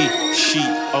on E, she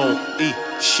on E,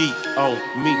 she on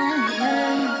me.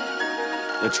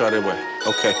 Let's try that way.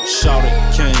 Okay. Shawty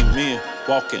came in,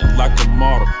 walking like a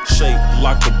model, shaped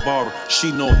like a bottle.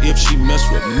 She know if she mess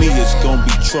with me, it's gon'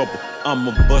 be trouble.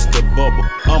 I'ma bust that bubble,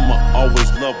 I'ma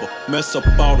always love her. Mess up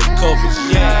all the covers,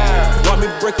 yeah. Why me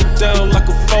break it down like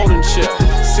a folding chair?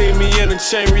 See me in the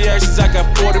chain reactions, I got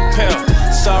 40 pounds.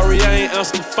 Sorry, I ain't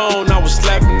answered the phone, I was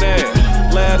slapping that.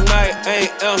 Last night,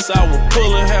 ain't else, I was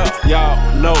pulling hair. Y'all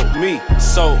know me,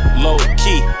 so low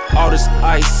key. All this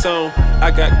ice on,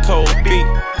 I got cold feet.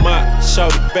 My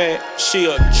shorty bad, she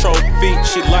a trophy.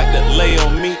 She like to lay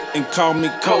on me and call me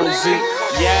cozy.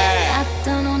 Yeah. Top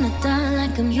down on the dime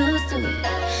like I'm used to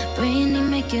it. Brainy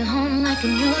make it home like I'm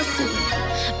used to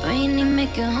it. Brainy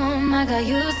make it home, I got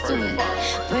used to it.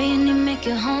 Brainy make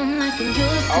it home like I'm used to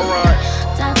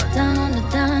it. Top down on the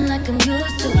down like I'm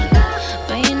used to it.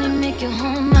 Brainy make it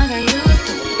home, I got used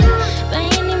to it.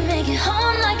 Brainy make it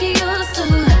home like you used to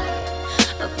it.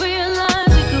 I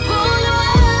realize we could roll you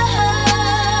out.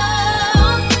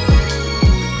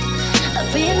 I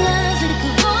realize we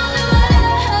could roll you out.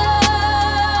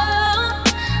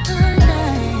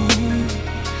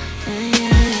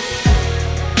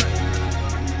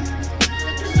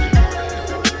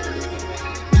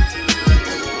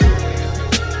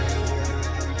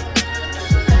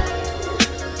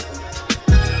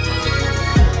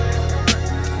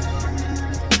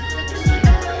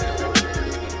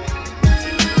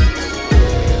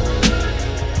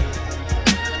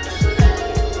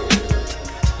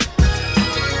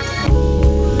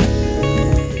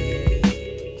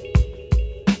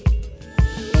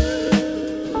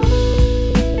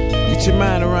 Get your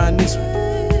mind around this one.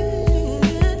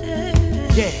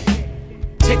 Yeah,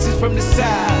 Texas from the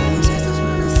side,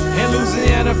 and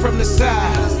Louisiana from the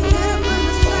side,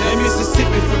 and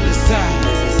Mississippi from the side,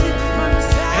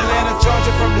 Atlanta,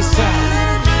 Georgia from the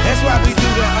side. That's why we do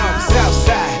the south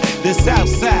side, the south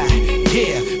side.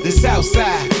 Yeah, the south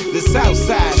side, the south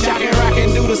side. Shock and rock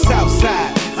and do the south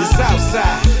side, the south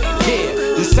side. Yeah,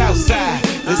 the south side,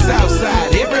 the south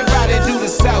side. Everybody do the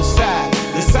south side,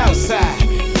 the south side.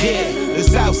 Yeah, the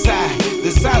south side, the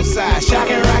south side.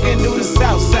 Shock and rock and do the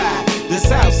south side, the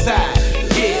south side.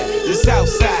 Yeah, the south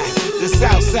side, the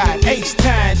south side.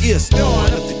 H-Time is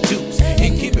throwing up the deuce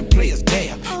and giving players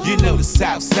damn. You know the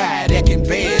south side acting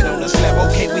bad on the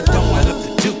slab. Okay, we throwing up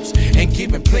the deuce and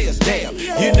giving players damn.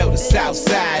 You know the south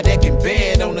side acting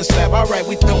bad on the slab. Alright,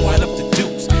 we throwing up the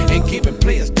deuce and giving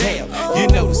players damn. You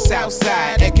know the south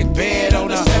side acting bad on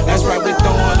the slab. That's right, we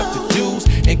throwing up the deuce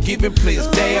and giving players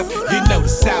damn. You know the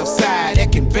south side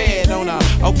acting bad on her.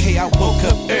 Okay, I woke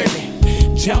up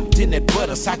early, jumped in that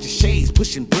butter, Sacha shades,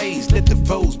 pushing blades, let the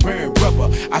foes burn rubber.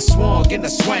 I swung in a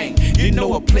swing, you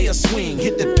know a player swing,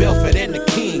 hit the Belford and the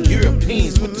King.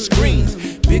 Europeans with the screens,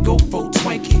 big old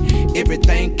 420,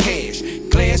 everything cash.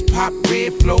 Glass pop,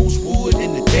 red flows, wood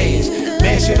in the dash.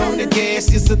 Mash it on the gas,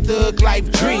 it's a thug life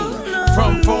dream.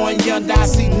 From foreign young, I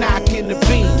see knocking the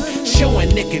beam.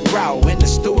 Showing naked raw, and the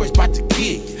story's about to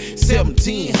kick.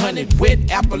 1700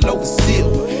 wet apple over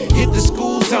silver. Hit the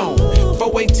school zone,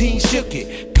 418 shook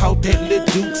it. Caught that little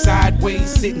Duke sideways,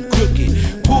 sitting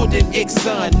crooked. Pulled an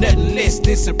Exxon, nothing less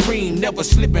than supreme. Never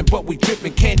slipping, but we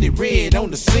dripping candy red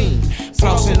on the scene.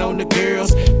 Flossing on the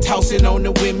girls, tossing on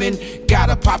the women.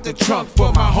 Gotta pop the trunk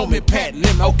for my homie Pat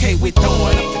Lim. Okay, we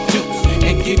throwing up the deuce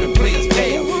and giving players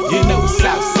down. You know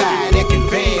south side acting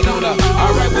bad on her.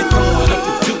 Alright, we throwing up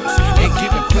the deuce and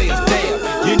giving players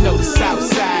down. You know the south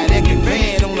side acting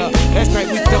bad on her. That's right,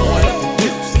 we throwing up the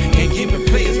deuce and giving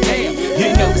players down.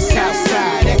 You know the south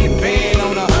side acting bad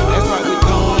on her. That's right, we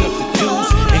throwing up the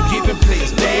deuce and giving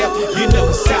players down. You know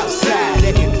the south side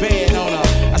acting bad on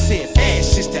her. I said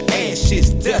ashes to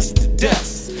ashes, dust to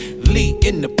dust. Lee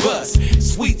in the bus,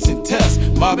 sweets and tuss.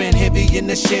 Mobbing heavy in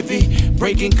the Chevy,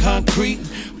 breaking concrete.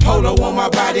 Polo on my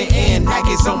body and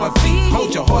Nikes on my feet.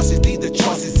 Hold your horses, these the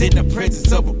choices in the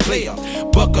presence of a player.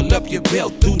 Buckle up your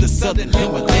belt through the southern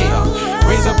Himalaya.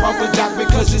 Raise up off the dock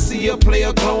because you see a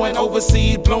player glowing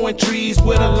overseas, blowing trees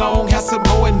with a long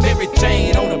Hasselmo and Mary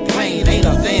Jane on the plane. Ain't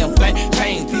a damn thing,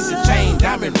 chain, piece of chain,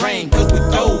 diamond rain, cause we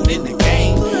throwed in the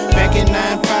game. Back in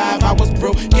 9-5, I was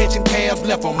broke, catching cabs,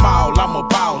 left a mall. I'm a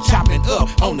ball, chopping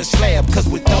up on the slab, cause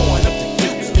we throwing up the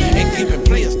deuce and giving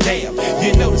players damn.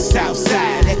 You know the south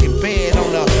side acting bad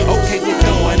on her. Okay, we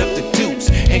throwing up the deuce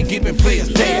and giving players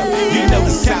damn. You know the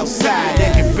south side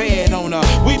acting bad on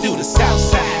her. We do the south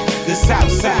side, the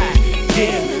south side.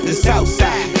 Yeah, the south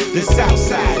side, the south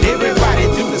side. Everybody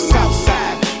do the south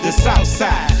side, the south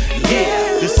side.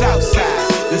 Yeah, the south side,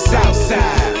 the south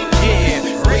side.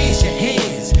 Yeah, raise your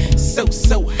hands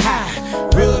so high.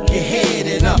 Rub your head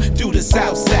and do the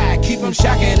south side. Keep them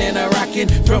shocking and rocking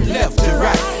from left to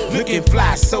right. Looking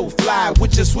fly, so fly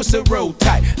with your Swisher roll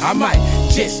tight. I might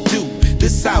just do the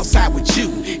south side with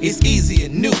you. It's easy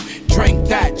and new. Drink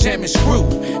that, jam and screw.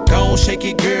 Gon' shake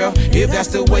it, girl, if that's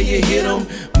the way you hit 'em.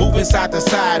 Moving side to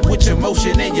side with your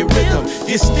motion and your rhythm.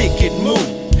 You stick and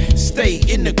move. Stay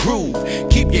in the groove,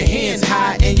 keep your hands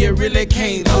high and you really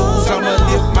can't lose. I'ma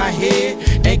lift my head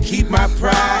and keep my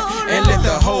pride and let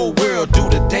the whole world do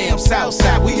the damn south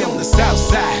side. We on the south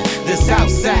side, the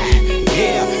south side.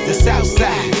 Yeah, the south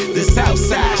side, the south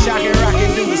side. Shock and rock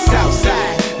and do the south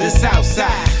side, the south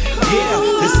side. Yeah,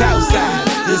 the south side,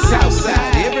 the south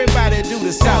side. Everybody do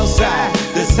the south side,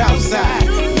 the south side.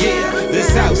 Yeah, the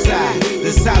south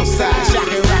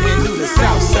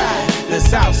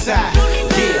side.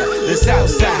 Yeah, the south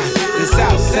side, the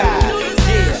south side.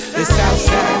 Yeah, the south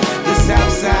side, the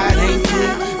south side ain't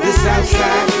through. The south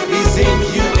side is in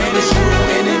you and it's true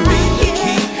and it be the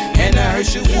key. And I heard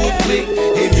you will click.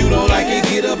 If you don't like it,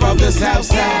 get up off the south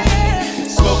side.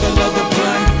 Smoke another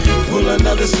blunt, pull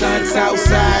another stunt.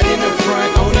 Outside in the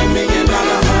front on $1 million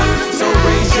hunt. So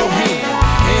raise your hand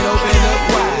and open up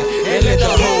wide and let the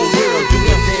whole world do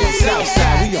the damn south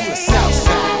side. We on the south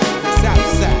side, the south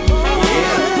side.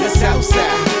 Yeah, the south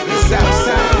side, the south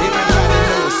side. Everybody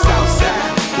know the south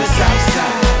side, the south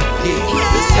side. Yeah,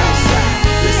 the south side,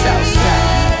 the south side.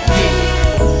 Yeah.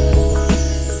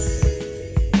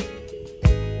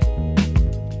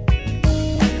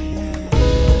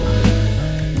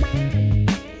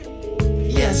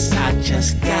 Yes, I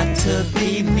just got to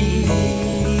be me,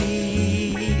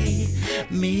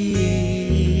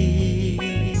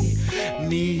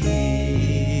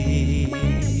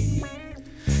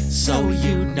 so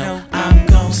you know I'm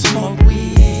gon' smoke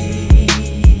weed.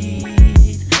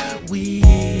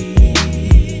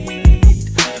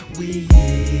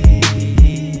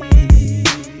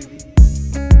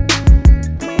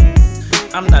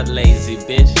 I'm not lazy,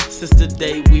 bitch. Since the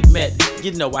day we met,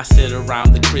 you know I sit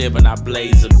around the crib and I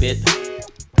blaze a bit.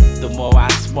 The more I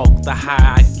smoke, the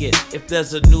higher I get. If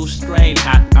there's a new strain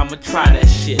out, I'ma try that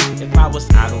shit. If I was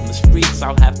out on the streets,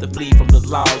 I'll have to flee from the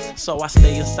laws. So I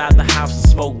stay inside the house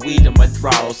and smoke weed in my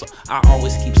drawers. I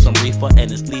always keep some reefer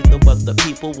and it's lethal, but the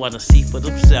people wanna see for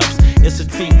themselves. It's a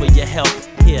treat for your health.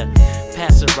 Here,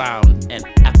 pass it around, and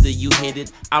after you hit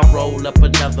it, I'll roll up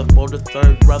another for the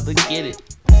third brother. Get it?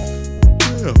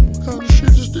 Damn, what kind of shit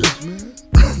is this, man?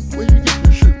 Where you get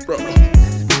this shit from?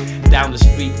 Down the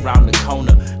street, round the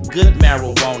corner, good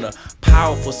marijuana,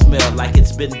 powerful smell like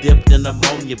it's been dipped in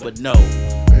ammonia, but no.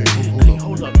 Hey,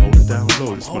 hold up, hold it down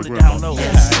low. Hold it down low.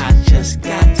 Yes, I just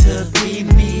got to be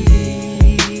me.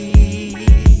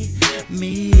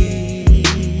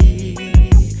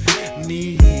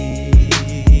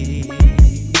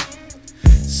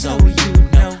 So you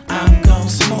know I'm gon'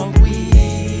 smoke weed.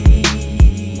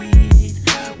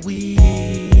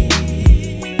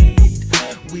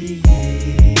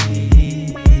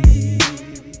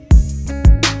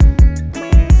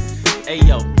 Hey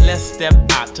yo, let's step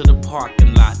out to the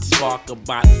parking lot, spark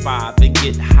about 5 and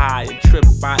get high and trip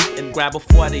out and grab a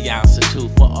 40 ounce or two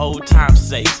for old time's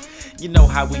sakes. You know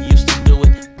how we used to do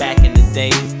it back in the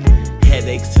days.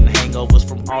 Headaches and hangovers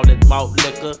from all that malt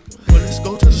liquor. Well, let's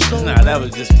go to the store. Nah, that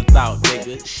was just a thought,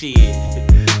 nigga.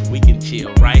 Shit, we can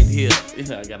chill right here.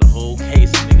 I got a whole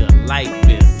case, nigga, light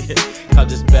beer.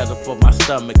 Cause it's better for my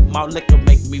stomach. Malt liquor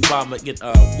make me vomit.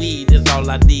 Weed is all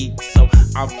I need, so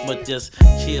I'ma just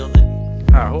chill.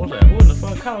 Hold on, who the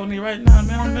fuck calling me right now,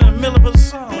 man? I'm in the middle of a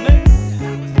song, nigga.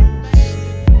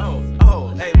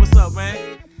 Oh, hey, what's up,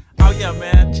 man? Oh yeah,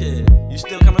 man, shit. You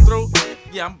still coming through?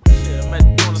 Yeah, I'm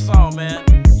doing a song, man.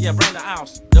 Yeah, bring the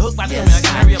house. The hook by the man, I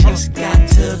gotta hurry up. I just got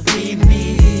to be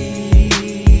me.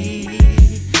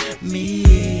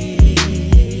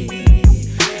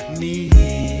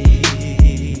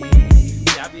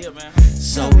 Yeah, I'll be here, man.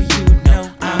 So you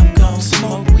know I'm gon'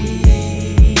 smoke weed.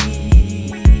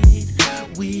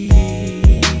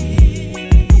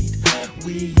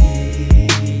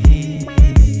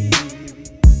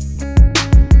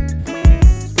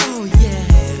 Oh yeah,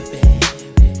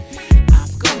 baby,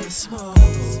 I'm gonna smoke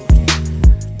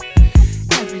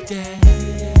every day.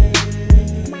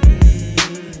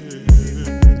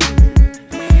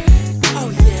 Oh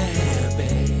yeah,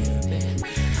 baby,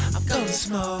 I'm gonna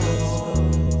smoke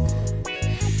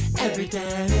every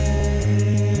day.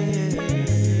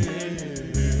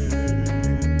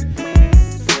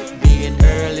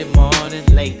 Early morning,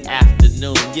 late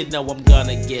afternoon, you know I'm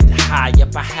gonna get high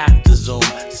if I have to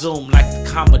zoom like the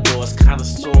Commodore's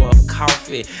connoisseur of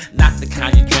coffee. Not the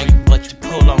kind you drink, but you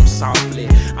pull on softly.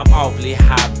 I'm awfully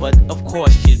high, but of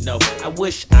course you know I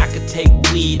wish I could take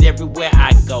weed everywhere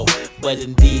I go. But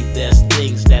indeed, there's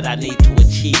things that I need to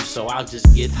achieve, so I'll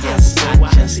just get high. Yes, I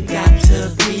just got to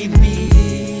be me.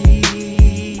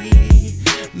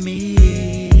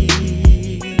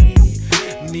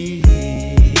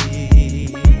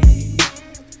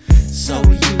 So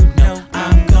you know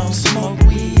I'm gon' smoke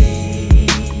weed.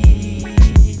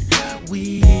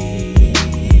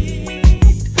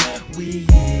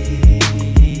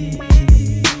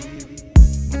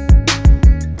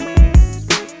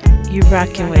 You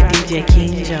rockin' with DJ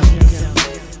King Jones.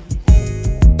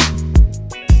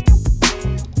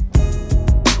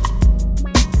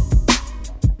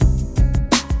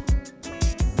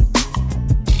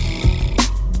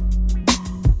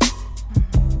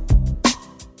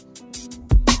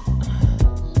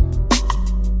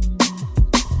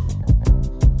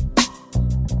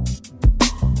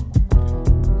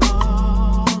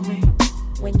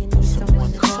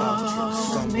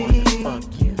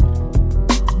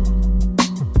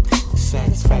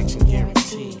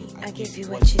 I give you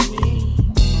what you need.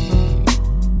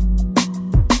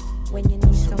 When you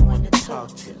need someone to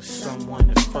talk to, someone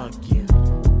to fuck you.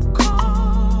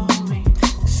 Call me.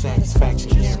 Satisfaction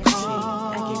guaranteed.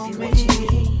 I give you what you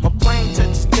need. My plane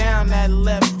touches down at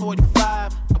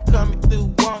 11:45. I'm coming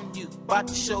through on you, about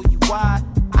to show you why.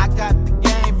 I got the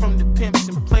game from the pimps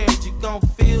and players. You gon'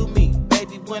 feel me,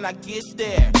 baby, when I get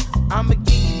there. I'ma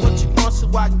give you what you want so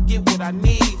I can get what I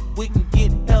need. We can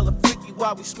get hella freaky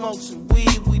while we smoke some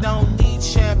weed. We don't need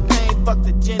champagne, fuck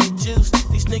the gin and juice.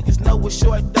 These niggas know what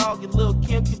Short Dog and Lil'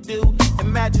 Kim can do.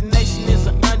 Imagination is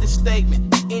an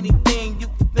understatement. Anything you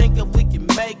can think of, we can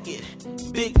make it.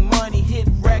 Big money, hit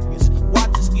records,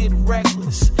 watch us get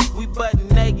reckless. We butt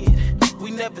naked,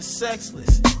 we never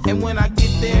sexless. And when I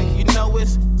get there, you know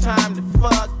it's time to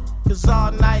fuck. Cause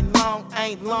all night long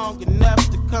ain't long enough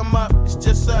to come up. It's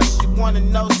just us, you wanna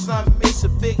know something? It's a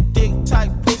big dick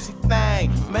type pussy thing.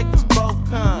 Make us both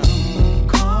come.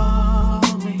 Call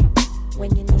me.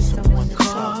 When you need someone to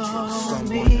talk to,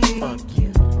 someone to fuck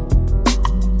you.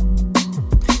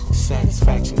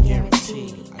 Satisfaction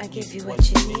guaranteed. I give you what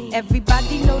you need.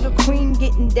 Everybody know the queen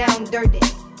getting down dirty.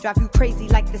 Drive you crazy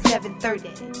like the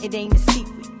 730. It ain't a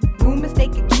secret. Rumors they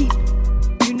could keep.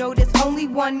 You know there's only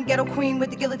one ghetto queen with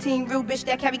the guillotine. Real bitch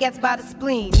that carry gats by the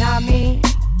spleen. Nah, I mean,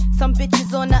 some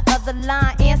bitches on the other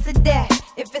line answer that.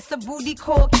 If it's a booty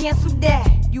call, cancel that.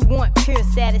 You want pure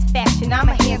satisfaction,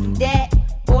 I'ma handle that.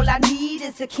 All I need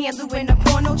is a candle and a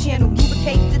porno channel.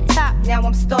 Lubricate the top, now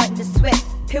I'm starting to sweat.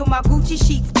 Peel my Gucci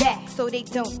sheets back so they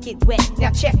don't get wet.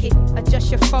 Now check it, adjust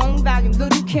your phone volume.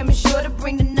 Little Kim is sure to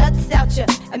bring the nuts out ya.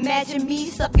 Imagine me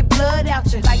sucking blood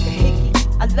out ya like a hickey.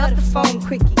 I love the phone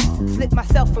quickie, slip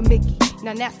myself a Mickey.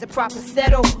 Now that's the proper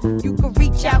settle. You can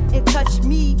reach out and touch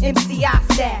me, MCI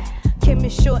style. Kim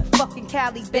is short, fucking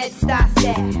Cali, Bed-Stuy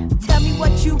style. Tell me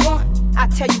what you want, I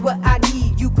tell you what I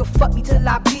need. You can fuck me till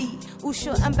I bleed. Ooh,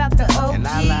 sure, I'm about to OG. And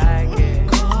I like it.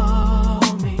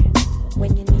 Call me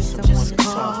when you need someone to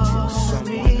talk to,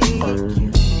 someone to fuck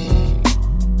you.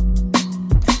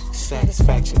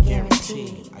 Satisfaction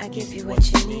guaranteed. I give you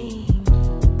what you need.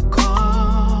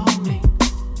 Call me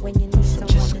when you need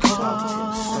someone to talk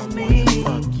to, someone to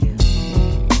fuck you.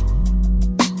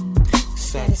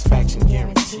 Satisfaction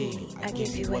guaranteed. I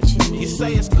give you what you need. You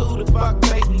say it's cool to fuck,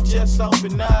 baby, just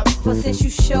open up. Well, since you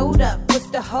showed up, what's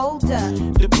the hold up?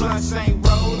 The blunts ain't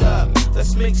rolled up.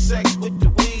 Let's mix sex with the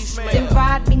weed smell. Then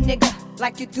ride me, nigga,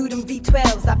 like you do them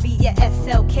V12s. I be your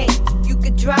SLK. You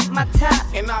could drop my top.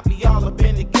 And I be all up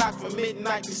in the cock from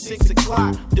midnight to 6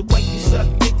 o'clock. The way you suck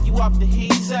dick, you off the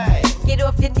heat, eh? Get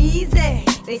off your knees, eh?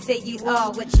 They say you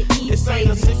are what you eat, This ain't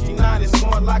a 69, it's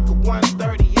more like a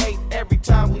 138. Every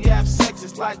time we have sex,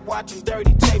 it's like watching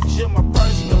dirty tapes. You're my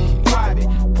personal, private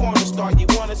porn star. You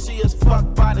wanna see us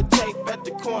fuck by the tape at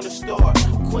the corner store.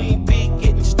 Queen Bee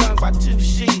getting stung by 2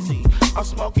 sheezy. I'm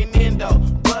smoking Indo,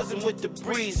 buzzing with the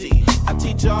breezy. I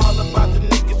teach you all about the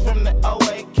niggas from the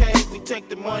OAK. We take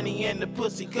the money and the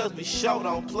pussy cause we show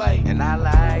don't play. And I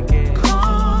like it.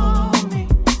 Call me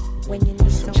when you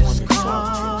need someone to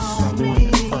talk to, someone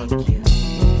to fuck you.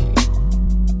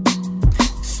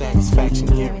 Satisfaction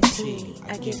guaranteed.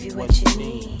 I give you what you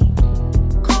need.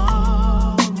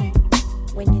 Call me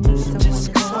when you need someone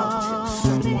to talk to,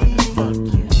 someone to fuck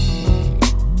you.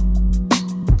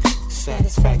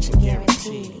 Satisfaction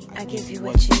guaranteed. I give you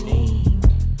what you need.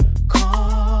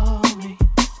 Call